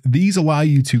these. These allow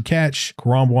you to catch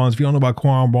Kromwans. If you don't know about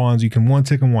Kromwans, you can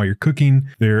one-tick them while you're cooking.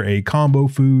 They're a combo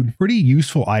food. Pretty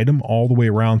useful item all the way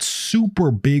around.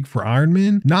 Super big for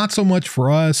Ironmen. Not so much for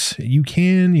us. You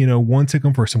can, one-tick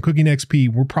them for some cooking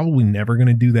XP. We're probably never going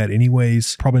to do that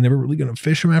anyways. Probably never really going to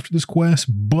fish them after this quest,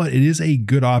 but it is a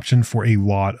good option for a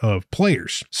lot of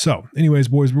players. So anyways,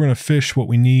 boys, we're going to fish what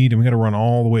we need, and we got to run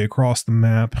all the way across the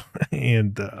map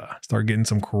and start getting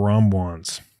some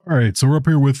Kromwans. All right, so we're up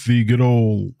here with the good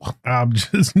old, I'm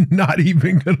just not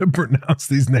even going to pronounce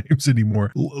these names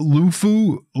anymore.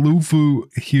 Lufu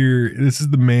here. This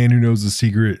is the man who knows the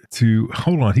secret to,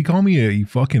 hold on, he called me a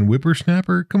fucking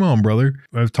whippersnapper? Come on, brother.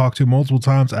 I've talked to him multiple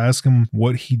times, asked him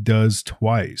what he does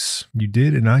twice. You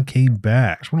did, and I came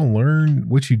back. I just want to learn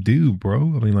what you do, bro.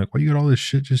 I mean, like, why you got all this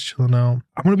shit just chilling out?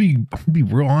 I'm gonna be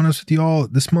real honest with y'all.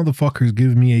 This motherfucker's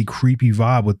giving me a creepy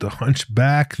vibe with the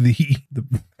hunchback, the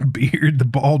beard, the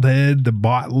bald head, the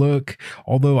bot look.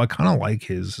 Although I kind of like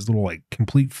his little like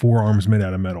complete forearms made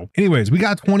out of metal. Anyways, we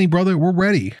got 20, brother. We're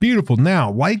ready. Beautiful.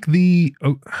 Now, like the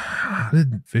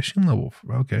fishing level.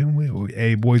 Okay.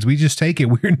 Hey, boys, we just take it.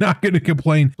 We're not going to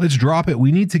complain. Let's drop it.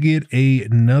 We need to get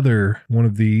another one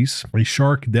of these. A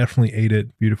shark definitely ate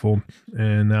it. Beautiful.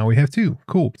 And now we have 2.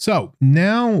 Cool. So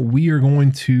now we are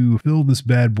going to fill this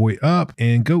bad boy up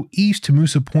and go east to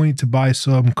Musa Point to buy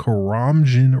some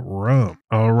Karamjan rum.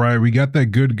 All right, we got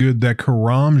that that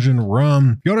Karamjan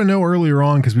rum. You ought to know earlier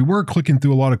on, because we were clicking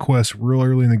through a lot of quests real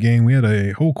early in the game. We had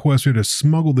a whole quest. We had to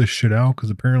smuggle this shit out because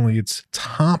apparently it's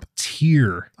top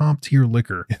tier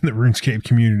liquor in the RuneScape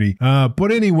community.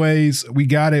 But anyways, we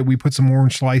got it. We put some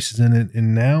orange slices in it,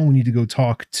 and now we need to go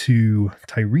talk to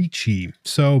Tyrichi.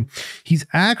 So he's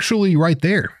actually right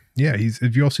there. Yeah,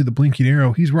 if you all see the blinking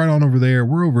arrow, he's right on over there.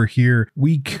 We're over here.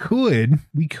 We could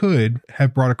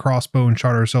have brought a crossbow and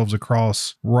shot ourselves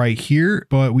across right here,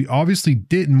 but we obviously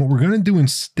didn't. What we're going to do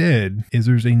instead is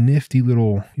there's a nifty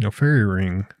little, fairy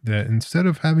ring that instead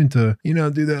of having to,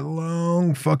 do that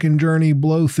long fucking journey,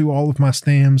 blow through all of my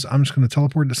stams, I'm just going to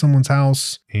teleport to someone's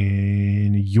house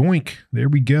and yoink. There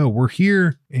we go. We're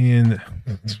here. And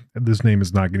this name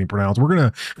is not getting pronounced.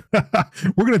 We're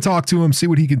gonna talk to him, see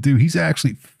what he can do. He's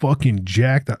actually fucking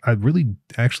jacked. I really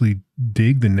actually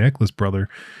dig the necklace, brother.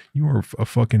 You are a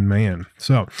fucking man.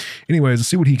 So anyways, let's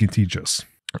see what he can teach us.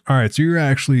 All right, so you're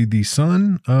actually the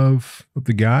son of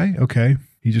the guy. Okay.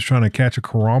 He's just trying to catch a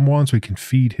Karamwan so he can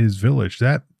feed his village.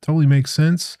 That totally makes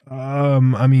sense. I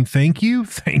mean, thank you.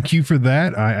 Thank you for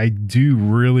that. I do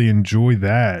really enjoy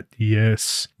that.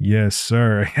 Yes. Yes,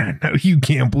 sir. I know you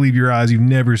can't believe your eyes. You've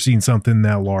never seen something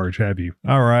that large, have you?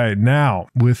 All right. Now,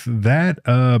 with that,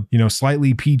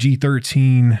 slightly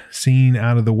PG-13 scene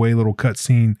out of the way, little cut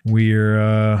scene,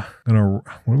 we're gonna,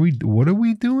 what are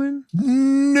we doing?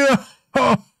 No.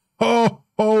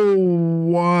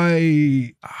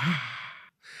 Why?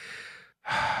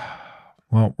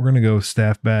 Well, we're gonna go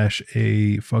staff bash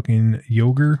a fucking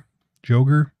joger.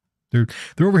 They're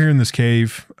over here in this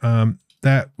cave.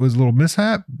 That was a little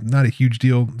mishap, not a huge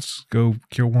deal. Let's go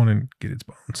kill one and get its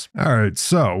bones. All right,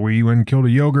 so we went and killed a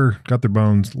yogur, got their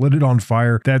bones, lit it on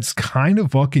fire. That's kind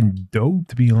of fucking dope,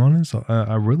 to be honest.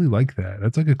 I really like that.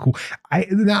 That's like a cool.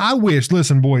 I wish.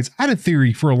 Listen, boys, I had a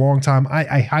theory for a long time.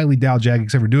 I highly doubt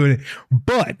Jagex ever doing it,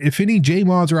 but if any J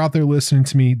mods are out there listening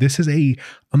to me, this is a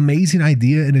amazing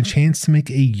idea and a chance to make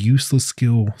a useless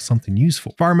skill something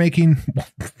useful. Fire making,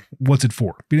 what's it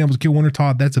for? Being able to kill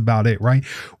Wintertodt, that's about it, right?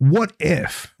 What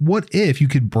if you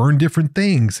could burn different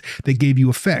things that gave you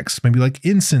effects, maybe like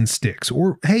incense sticks,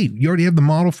 or hey, you already have the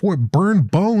model for it, burn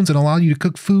bones and allow you to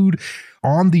cook food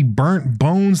on the burnt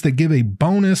bones that give a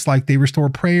bonus, like they restore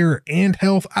prayer and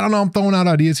health. I don't know. I'm throwing out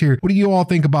ideas here. What do you all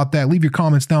think about that? Leave your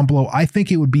comments down below. I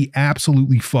think it would be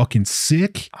absolutely fucking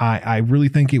sick. I really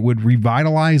think it would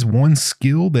revitalize one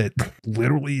skill that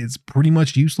literally is pretty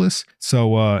much useless.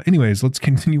 So anyways, let's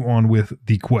continue on with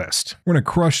the quest. We're going to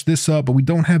crush this up, but we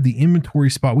don't have the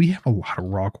inventory spot. We have a lot of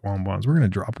rock bonbons. We're going to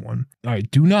drop one. All right.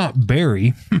 Do not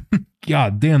bury.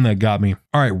 God damn, that got me.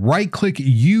 All right, right click,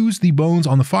 use the bones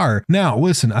on the fire. Now,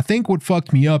 listen, I think what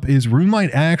fucked me up is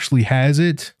RuneLite actually has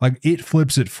it, like it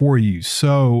flips it for you.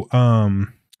 So,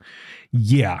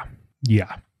 yeah,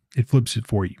 it flips it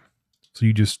for you. So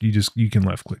you can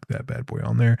left click that bad boy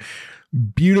on there.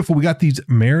 Beautiful. We got these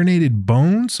marinated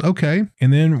bones. Okay.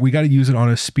 And then we got to use it on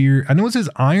a spear. I know it says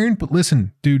iron, but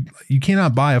listen, dude, you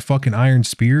cannot buy a fucking iron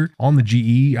spear on the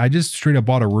GE. I just straight up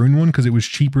bought a rune one because it was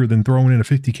cheaper than throwing in a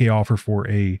 50K offer for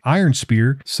a iron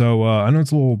spear. So I know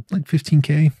it's a little like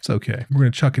 15K. It's okay. We're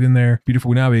going to chuck it in there. Beautiful.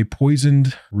 We now have a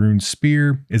poisoned rune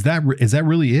spear. Is that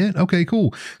really it? Okay,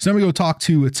 cool. So now we go talk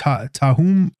to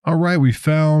Tahum. All right. We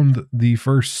found the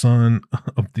first son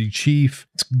of the chief.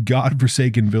 It's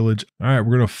godforsaken village. All right,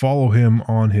 we're going to follow him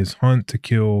on his hunt to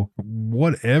kill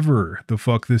whatever the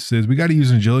fuck this is. We got to use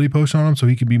an agility potion on him so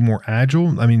he can be more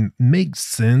agile. I mean, makes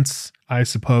sense, I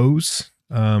suppose.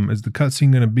 Is the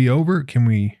cutscene going to be over? Can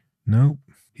we? Nope.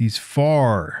 He's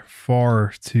far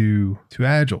too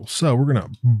agile. So we're going to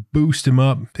boost him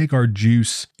up, take our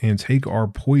juice and take our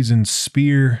poison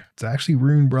spear. It's actually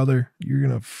rune, brother. You're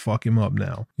going to fuck him up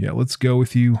now. Yeah, let's go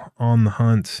with you on the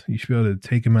hunt. You should be able to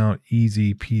take him out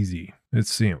easy peasy. Let's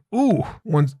see him. Ooh,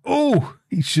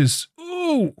 he's just,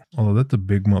 ooh. Although that's a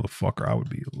big motherfucker. I would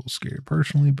be a little scared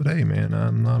personally, but hey, man,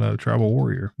 I'm not a tribal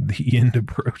warrior. The end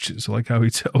approaches. I like how he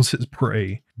tells his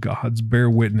prey, God's bear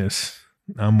witness.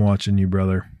 I'm watching you,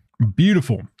 brother.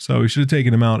 Beautiful. So we should have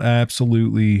taken him out.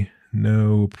 Absolutely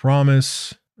no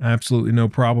promise. Absolutely no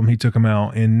problem. He took him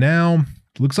out. And now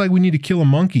looks like we need to kill a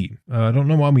monkey. I don't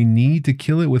know why we need to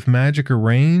kill it with magic or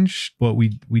range, but we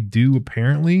do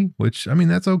apparently, which, I mean,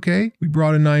 that's okay. We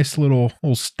brought a nice little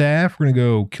staff. We're going to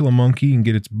go kill a monkey and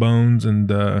get its bones and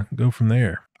go from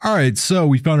there. All right, so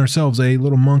we found ourselves a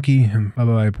little monkey.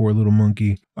 Bye-bye, poor little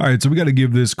monkey. All right, so we got to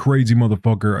give this crazy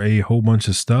motherfucker a whole bunch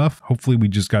of stuff. Hopefully, we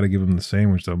just got to give him the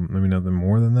sandwich, so maybe nothing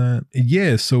more than that.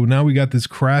 Yeah, so now we got this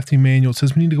crafting manual. It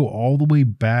says we need to go all the way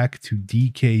back to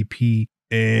DKP.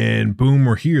 And boom,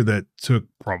 we're here. That took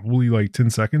probably like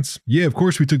 10 seconds. Yeah, of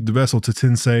course we took the vessel to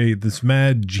Tensei. This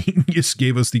mad genius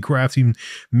gave us the crafting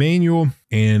manual.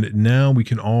 And now we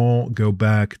can all go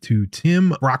back to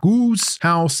Tim Raku's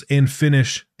house and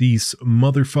finish these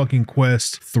motherfucking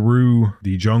quests through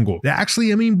the jungle.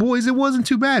 Actually, I mean, boys, it wasn't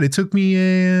too bad. It took me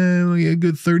a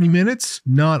good 30 minutes.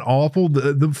 Not awful.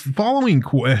 The following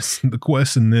quests, the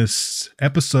quests in this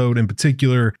episode in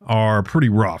particular, are pretty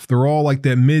rough. They're all like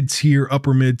that mid-tier,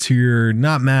 upper mid-tier,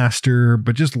 not master,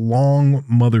 but just long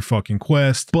motherfucking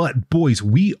quests. But boys,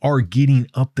 we are getting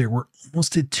up there. We're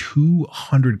almost at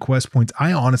 200 quest points.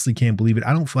 I honestly can't believe it.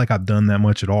 I don't feel like I've done that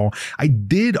much at all. I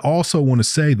did also want to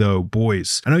say though,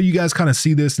 boys, I know you guys kind of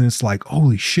see this and it's like,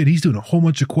 holy shit, he's doing a whole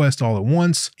bunch of quests all at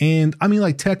once. And I mean,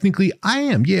 like, technically I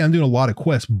am. Yeah, I'm doing a lot of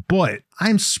quests, but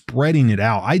I'm spreading it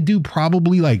out. I do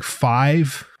probably like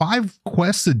five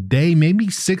quests a day,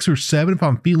 maybe 6 or 7 if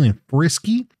I'm feeling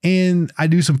frisky. And I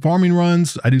do some farming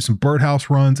runs, I do some birdhouse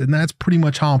runs, and that's pretty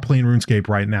much how I'm playing RuneScape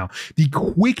right now. The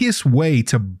quickest way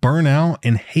to burn out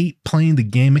and hate playing the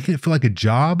game, making it feel like a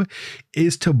job,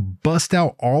 is to bust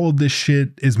out all of this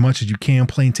shit as much as you can,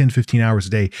 playing 10, 15 hours a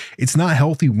day. It's not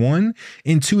healthy, 1,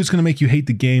 and 2, it's going to make you hate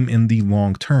the game in the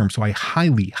long term. So I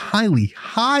highly,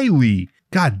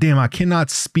 God damn, I cannot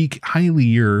speak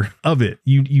highlier of it.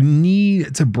 You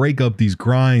need to break up these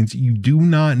grinds. You do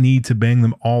not need to bang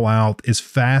them all out as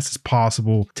fast as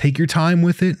possible. Take your time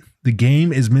with it. The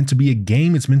game is meant to be a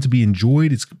game. It's meant to be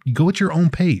enjoyed. You go at your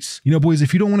own pace. You know, boys,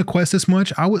 if you don't want to quest this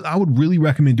much, I would really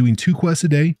recommend doing 2 quests a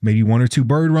day, maybe 1 or 2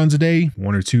 bird runs a day,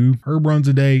 1 or 2 herb runs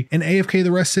a day, and AFK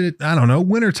the rest of it, I don't know,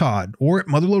 Winter Todd or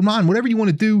Motherlode Mine, whatever you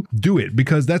want to do it,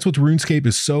 because that's what RuneScape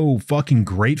is so fucking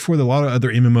great for that a lot of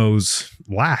other MMOs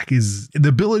lack, is the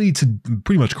ability to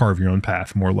pretty much carve your own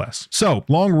path, more or less. So,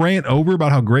 long rant over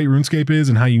about how great RuneScape is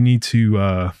and how you need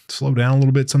to slow down a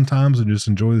little bit sometimes and just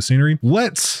enjoy the scenery.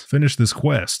 Let's finish this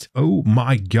quest. Oh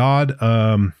my God.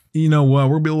 You know what?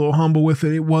 We'll be a little humble with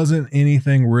it. It wasn't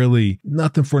anything really,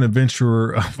 nothing for an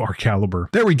adventurer of our caliber.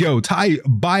 There we go. Tai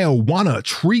Biowana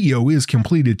Trio is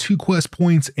completed. 2 quest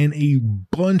points and a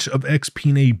bunch of XP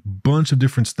and a bunch of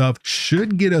different stuff.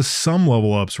 Should get us some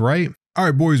level ups, right? All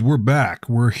right, boys, we're back.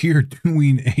 We're here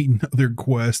doing another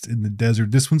quest in the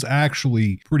desert. This one's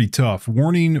actually pretty tough.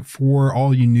 Warning for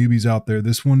all you newbies out there.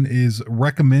 This one is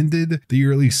recommended the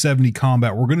early 70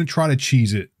 combat. We're going to try to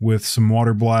cheese it with some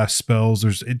water blast spells.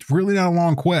 It's really not a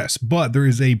long quest, but there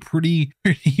is a pretty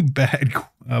bad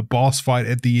boss fight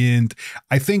at the end.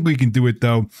 I think we can do it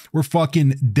though. We're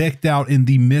fucking decked out in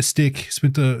the Mystic.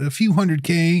 Spent a few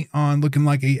 $100K on looking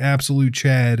like a absolute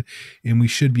Chad, and we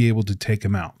should be able to take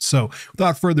him out. So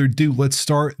without further ado, let's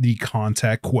start the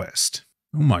contact quest.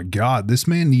 Oh my God, this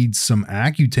man needs some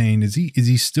Accutane. Is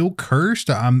he still cursed?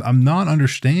 I'm not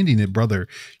understanding it, brother.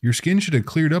 Your skin should have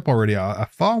cleared up already. I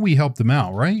thought we helped him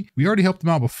out, right? We already helped him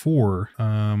out before.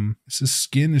 His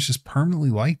skin is just permanently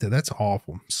like that. That's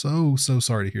awful. So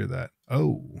sorry to hear that.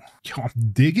 Oh, y'all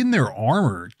digging their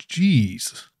armor.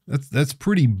 Jeez. That's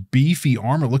pretty beefy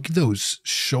armor. Look at those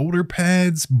shoulder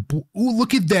pads. Ooh,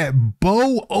 look at that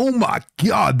bow. Oh my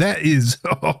God, that is,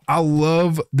 I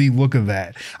love the look of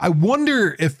that. I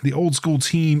wonder if the old school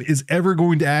team is ever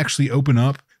going to actually open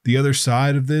up the other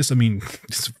side of this. I mean,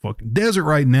 it's a fucking desert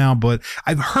right now, but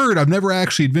I've never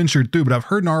actually adventured through, but I've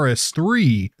heard in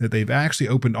RS3 that they've actually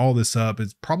opened all this up.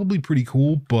 It's probably pretty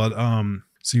cool, but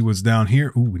see what's down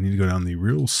here. Ooh, we need to go down the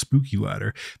real spooky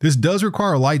ladder. This does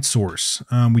require a light source.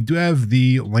 We do have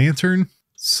the lantern,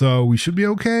 so we should be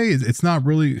okay. It's not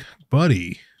really,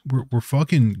 buddy. We're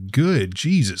fucking good.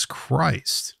 Jesus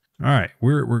Christ. All right,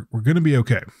 we're gonna be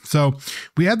okay. So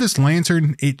we have this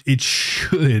lantern. It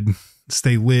should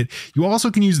stay lit. You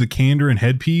also can use the candor and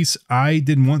headpiece. I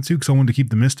didn't want to because I wanted to keep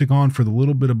the mystic on for the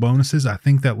little bit of bonuses. I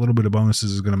think that little bit of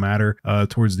bonuses is going to matter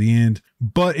towards the end.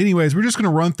 But anyways, we're just going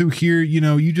to run through here. You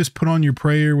know, you just put on your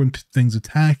prayer when things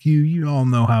attack you. You all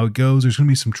know how it goes. There's going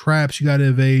to be some traps you got to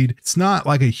evade. It's not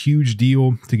like a huge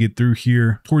deal to get through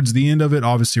here. Towards the end of it,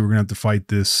 obviously, we're going to have to fight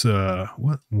this.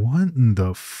 What in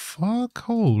the fuck?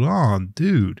 Hold on,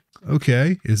 dude.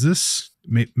 Okay, is this...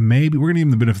 Maybe we're going to give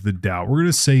him the benefit of the doubt. We're going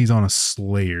to say he's on a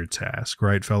Slayer task,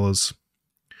 right, fellas?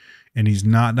 And he's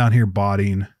not down here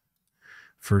bodying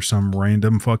for some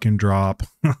random fucking drop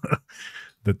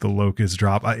that the locust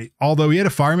drop. Although he had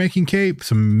a fire making cape,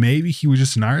 so maybe he was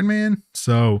just an Iron Man.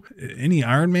 So any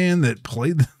Iron Man that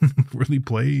really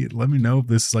played, let me know if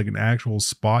this is like an actual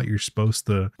spot you're supposed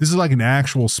to. This is like an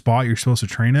actual spot you're supposed to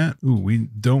train at. Ooh, we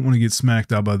don't want to get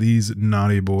smacked out by these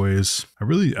naughty boys. I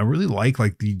really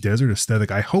like the desert aesthetic.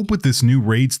 I hope with this new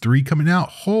Raids 3 coming out,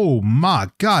 oh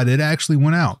my god, it actually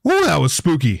went out. Oh, that was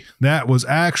spooky. That was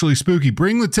actually spooky.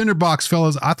 Bring the tinderbox,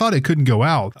 fellas. I thought it couldn't go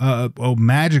out.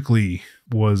 Magically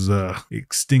was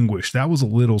extinguished. That was a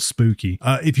little spooky.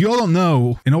 If you all don't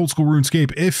know, in old school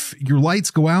RuneScape, if your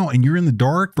lights go out and you're in the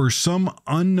dark for some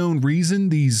unknown reason,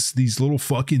 these little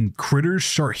fucking critters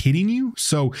start hitting you.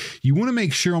 So you want to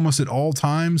make sure almost at all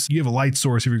times you have a light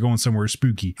source if you're going somewhere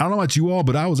spooky. I don't know about you all,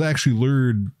 but I was actually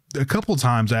lured a couple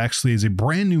times actually as a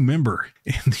brand new member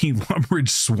in the Lumbridge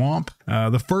Swamp.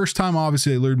 The first time,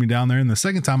 obviously, they lured me down there, and the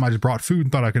second time I just brought food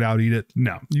and thought I could out eat it.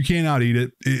 No, you can't out eat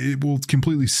it. It will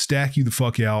completely stack you the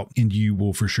fuck out, and you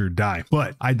will for sure die.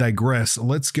 But I digress.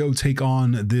 Let's go take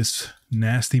on this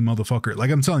nasty motherfucker.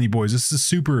 Like I'm telling you boys, this is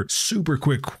a super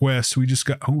quick quest. We just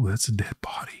got, oh, that's a dead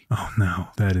body. Oh no,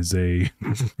 that is a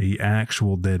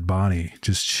actual dead body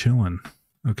just chilling.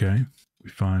 Okay. We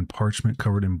find parchment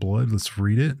covered in blood. Let's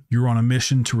read it. You're on a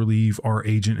mission to relieve our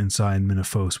agent inside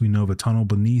Minifos. We know of a tunnel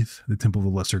beneath the Temple of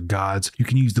the Lesser Gods. You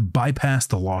can use to bypass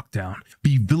the lockdown.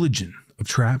 Be vigilant of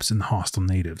traps and hostile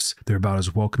natives. They're about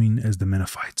as welcoming as the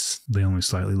Menophites. They only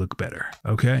slightly look better.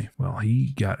 Okay, well,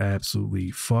 he got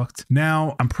absolutely fucked.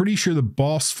 Now, I'm pretty sure the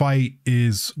boss fight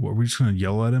is, what, we're just gonna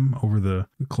yell at him over the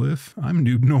cliff? I'm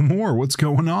Noobnomore. What's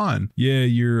going on? Yeah,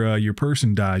 your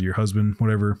person died, your husband,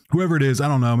 whatever. Whoever it is, I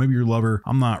don't know, maybe your lover.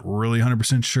 I'm not really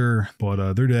 100% sure,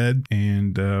 but they're dead,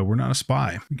 and we're not a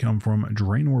spy. We come from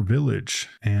Draenor Village,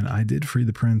 and I did free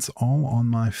the prince all on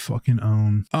my fucking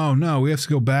own. Oh no, we have to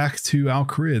go back to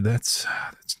Al-Kharid. That's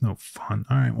no fun.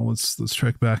 All right, well, let's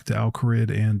trek back to Al-Kharid,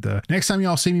 and next time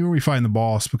y'all see me, we'll be fighting the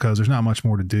boss because there's not much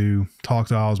more to do. Talk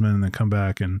to Osman and then come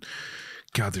back, and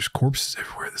God, there's corpses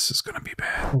everywhere. This is gonna be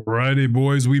bad. Alrighty,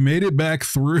 boys, we made it back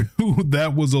through.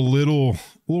 That was a little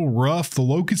rough. The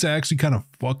locusts actually kind of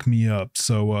fucked me up,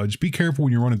 so just be careful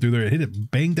when you're running through there. It hit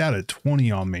it banged out at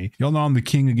 20 on me. Y'all know I'm the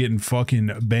king of getting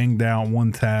fucking banged out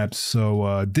one tap,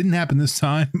 so didn't happen this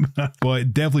time, but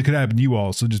it definitely could happen to you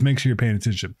all, so just make sure you're paying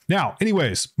attention. Now,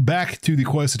 anyways, back to the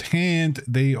quest at hand.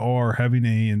 They are having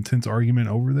a intense argument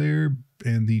over there,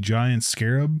 and the giant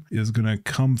scarab is gonna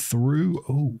come through.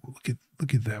 Oh, look at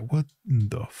that. What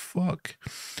the fuck?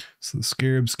 So the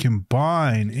scarabs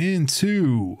combine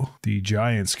into the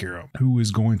giant scarab, who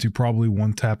is going to probably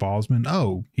one tap Osman.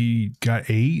 Oh, he got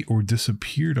 8 or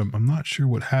disappeared. I'm not sure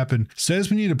what happened. Says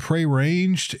we need to pray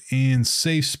ranged and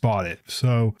safe spot it.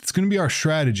 So it's going to be our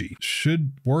strategy.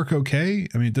 Should work okay.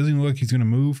 I mean, it doesn't look like he's going to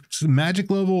move. So the magic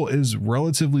level is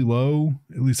relatively low.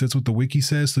 At least that's what the wiki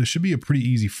says. So it should be a pretty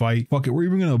easy fight. Fuck it. We're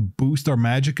even going to boost our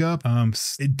magic up.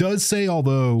 It does say,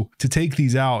 although, to take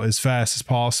these out as fast as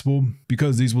possible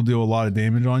because these will deal a lot of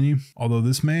damage on you. Although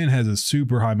this man has a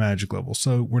super high magic level,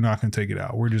 so we're not going to take it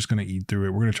out. We're just going to eat through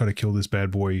it. We're going to try to kill this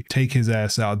bad boy, take his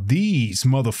ass out. These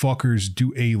motherfuckers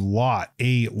do a lot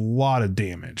of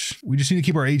damage. We just need to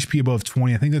keep our HP above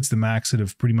 20. I think that's the max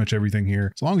of pretty much everything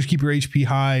here. As long as you keep your HP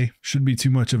high, shouldn't be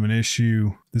too much of an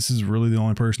issue. This is really the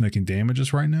only person that can damage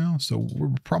us right now. So we're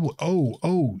probably,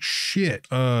 oh shit.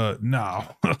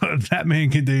 No, that man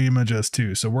can damage us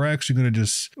too. So we're actually going to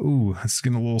just, ooh, it's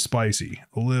getting a little spicy,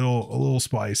 a little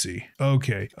spicy.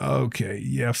 Okay.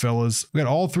 Yeah, fellas, we got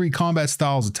all 3 combat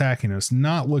styles attacking us.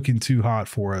 Not looking too hot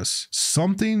for us.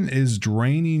 Something is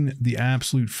draining the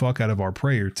absolute fuck out of our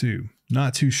prayer too.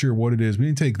 Not too sure what it is. We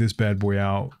need to take this bad boy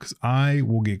out because I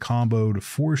will get comboed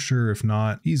for sure. If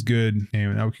not, he's good.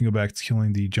 And now we can go back to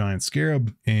killing the giant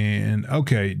scarab. And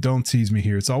okay, don't tease me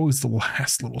here. It's always the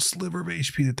last little sliver of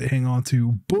HP that they hang on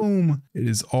to. Boom. It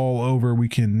is all over. We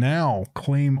can now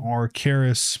claim our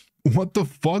Karis. What the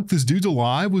fuck? This dude's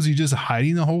alive? Was he just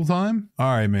hiding the whole time?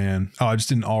 All right, man. Oh, I just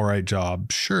did an all right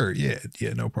job. Sure. Yeah,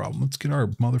 no problem. Let's get our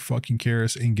motherfucking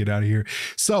Karis and get out of here.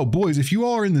 So, boys, if you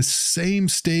all are in the same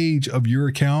stage of your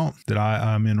account that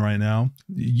I'm in right now,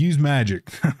 use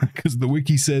magic because the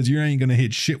wiki says you ain't going to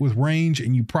hit shit with range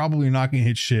and you probably are not going to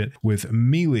hit shit with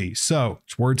melee. So,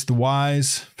 words to the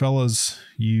wise, fellas,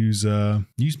 use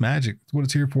magic. That's what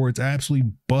it's here for. It's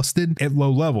absolutely busted at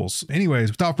low levels. Anyways,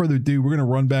 without further ado, we're going to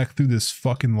run back through this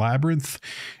fucking labyrinth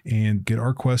and get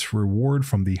our quest for reward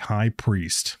from the High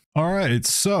Priest. All right,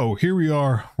 so here we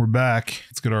are. We're back.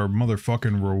 Let's get our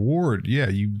motherfucking reward. Yeah,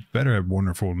 you better have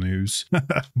wonderful news.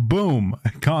 Boom.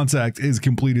 Contact is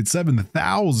completed.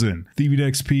 7,000 thieving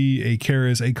XP, a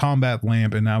Karis, a combat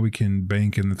lamp, and now we can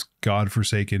bank in this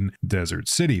godforsaken desert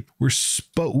city. We're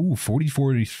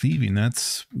 40 thieving.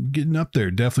 That's getting up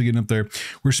there. Definitely getting up there.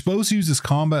 We're supposed to use this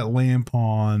combat lamp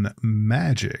on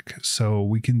magic, so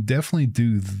we can definitely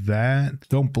do that.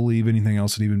 Don't believe anything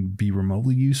else would even be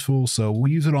remotely useful, so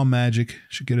we'll use it on magic.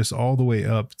 Should get us all the way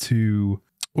up to,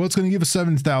 well, it's going to give us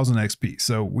 7,000 XP,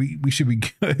 so we should be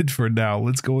good for now.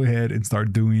 Let's go ahead and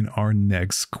start doing our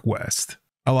next quest.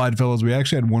 I lied, fellas. We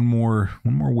actually had one more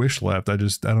wish left. I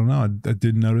don't know. I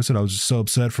didn't notice it. I was just so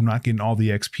upset from not getting all the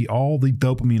XP, all the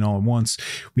dopamine all at once.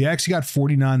 We actually got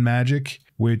 49 magic,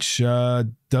 which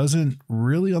doesn't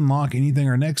really unlock anything.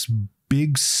 Our next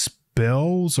big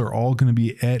spells are all going to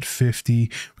be at 50.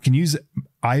 We can use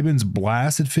Ivan's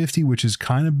Blast at 50, which is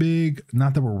kind of big.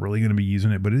 Not that we're really going to be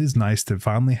using it, but it is nice to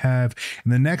finally have.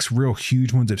 And the next real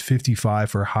huge one's at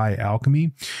 55 for High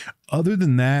Alchemy. Other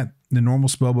than that, the normal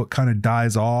spellbook kind of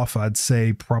dies off. I'd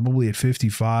say probably at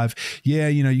 55. Yeah,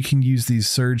 you know, you can use these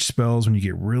surge spells when you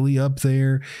get really up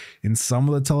there, and some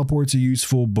of the teleports are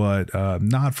useful, but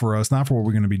not for us, not for what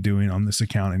we're going to be doing on this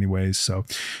account anyways. So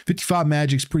 55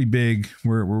 magic's pretty big.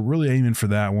 We're really aiming for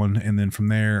that one. And then from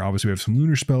there, obviously we have some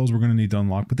lunar spells we're going to need to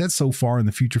unlock, but that's so far in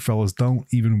the future, fellas. Don't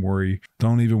even worry.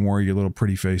 Don't even worry your little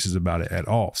pretty faces about it at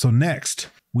all. So next,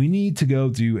 we need to go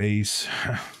do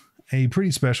a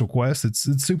pretty special quest. It's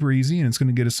super easy, and it's going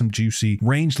to get us some juicy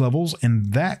range levels,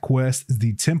 and that quest is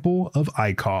the Temple of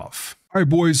Ikov. All right,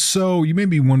 boys, so you may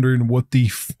be wondering what the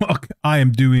fuck I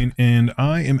am doing, and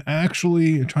I am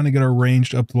actually trying to get our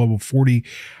range up to level 40.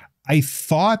 I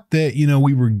thought that, you know,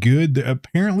 we were good.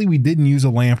 Apparently we didn't use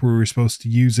a lamp where we were supposed to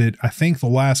use it. I think the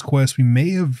last quest we may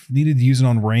have needed to use it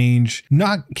on range.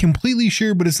 Not completely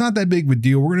sure, but it's not that big of a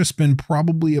deal. We're going to spend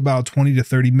probably about 20 to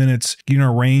 30 minutes getting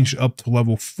our range up to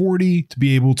level 40 to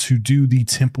be able to do the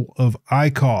Temple of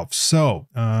Ikov. So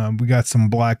we got some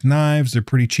black knives. They're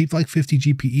pretty cheap, like 50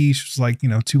 GP each. It's like, you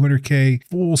know, 200k.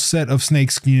 Full set of snake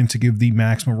skin to give the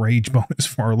maximum rage bonus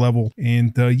for our level.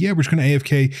 And yeah, we're just going to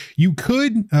AFK. You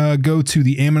could go to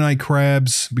the Ammonite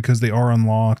crabs because they are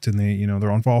unlocked, and they, you know,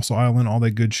 they're on Fossil Island, all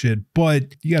that good shit,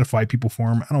 but you got to fight people for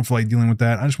them. I don't feel like dealing with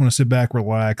that. I just want to sit back,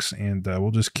 relax, and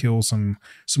we'll just kill some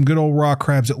good old rock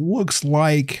crabs. It looks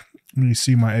like, let me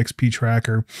see my XP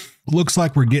tracker. Looks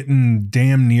like we're getting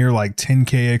damn near like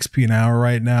 10k XP an hour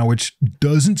right now, which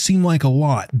doesn't seem like a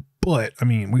lot, but I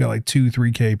mean, we got like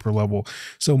 2-3k per level.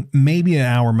 So maybe an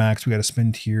hour max we got to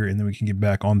spend here, and then we can get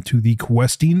back onto the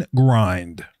questing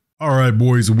grind. All right,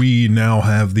 boys, we now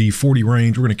have the 40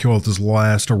 range. We're going to kill out this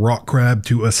last rock crab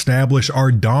to establish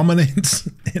our dominance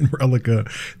in Relica.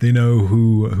 They know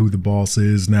who the boss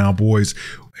is now, boys.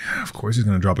 Of course, he's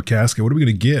going to drop a casket. What are we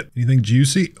going to get? Anything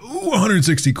juicy? Ooh,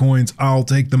 160 coins. I'll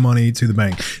take the money to the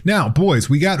bank. Now, boys,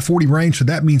 we got 40 range, so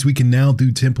that means we can now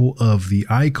do Temple of the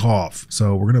Ikov.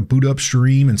 So we're going to boot up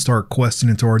stream and start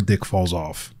questing until our dick falls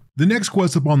off. The next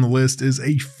quest up on the list is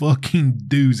a fucking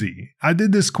doozy. I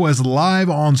did this quest live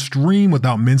on stream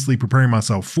without mentally preparing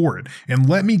myself for it. And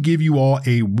let me give you all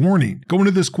a warning. Go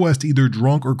into this quest either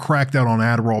drunk or cracked out on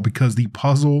Adderall because the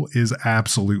puzzle is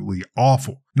absolutely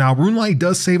awful. Now, RuneLite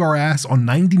does save our ass on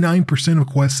 99% of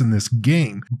quests in this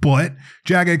game, but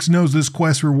Jagex knows this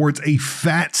quest rewards a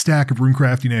fat stack of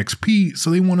runecrafting XP, so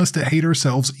they want us to hate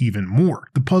ourselves even more.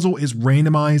 The puzzle is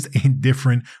randomized and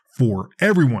different for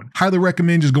everyone. Highly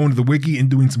recommend just going to the wiki and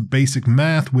doing some basic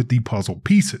math with the puzzle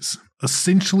pieces.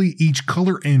 Essentially, each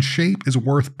color and shape is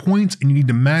worth points, and you need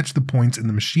to match the points in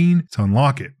the machine to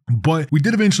unlock it. But we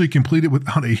did eventually complete it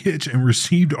without a hitch and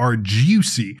received our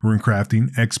juicy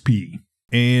runecrafting XP.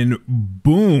 And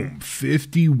boom,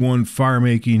 51 fire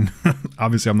making.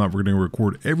 Obviously, I'm not going to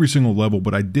record every single level,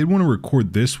 but I did want to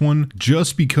record this one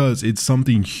just because it's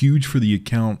something huge for the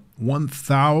account.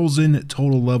 1,000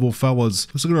 total level, fellas.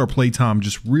 Let's look at our playtime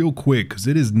just real quick because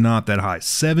it is not that high.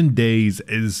 7 days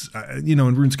is, you know,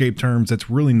 in RuneScape terms, that's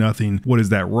really nothing. What is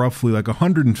that? Roughly like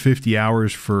 150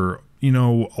 hours for, you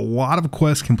know, a lot of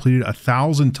quests completed,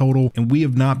 1,000 total, and we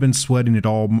have not been sweating at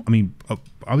all. I mean,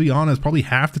 I'll be honest, probably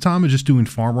half the time is just doing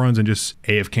farm runs and just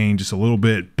AFKing just a little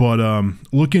bit, but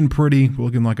looking pretty,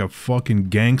 looking like a fucking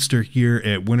gangster here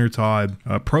at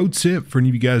Wintertide. Pro tip for any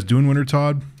of you guys doing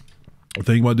Wintertide, or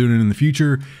thinking about doing it in the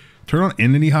future, turn on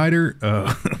Entity Hider,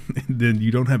 then you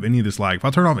don't have any of this lag. If I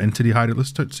turn off Entity Hider,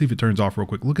 let's see if it turns off real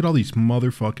quick. Look at all these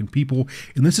motherfucking people,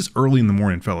 and this is early in the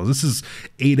morning, fellas. This is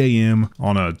 8 a.m.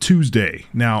 on a Tuesday.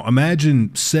 Now,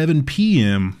 imagine 7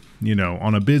 p.m., you know,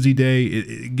 on a busy day,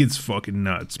 it gets fucking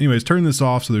nuts. Anyways, turn this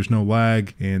off so there's no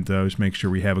lag, and just make sure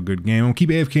we have a good game. I'll keep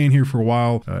AFK in here for a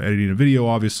while, editing a video,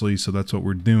 obviously, so that's what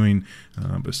we're doing.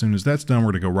 But as soon as that's done,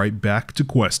 we're gonna go right back to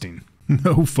questing.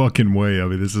 No fucking way. I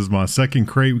mean, this is my second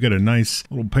crate. We got a nice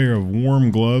little pair of warm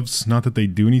gloves. Not that they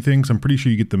do anything, so I'm pretty sure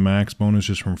you get the max bonus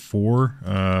just from 4.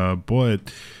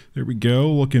 But there we go,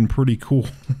 looking pretty cool.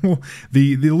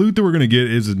 The loot that we're gonna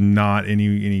get is not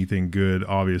anything good,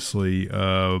 obviously.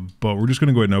 But we're just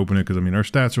gonna go ahead and open it because I mean our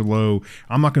stats are low.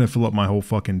 I'm not gonna fill up my whole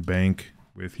fucking bank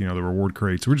with, you know, the reward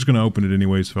crates. So we're just going to open it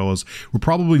anyways, fellas. We're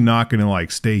probably not going to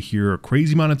like stay here a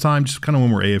crazy amount of time, just kind of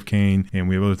when we're AFKing and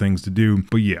we have other things to do.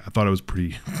 But yeah, I thought it was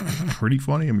pretty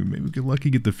funny. I mean, maybe we get lucky,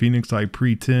 get the Phoenix I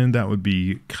pre-10. That would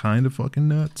be kind of fucking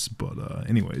nuts. But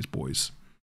anyways, boys.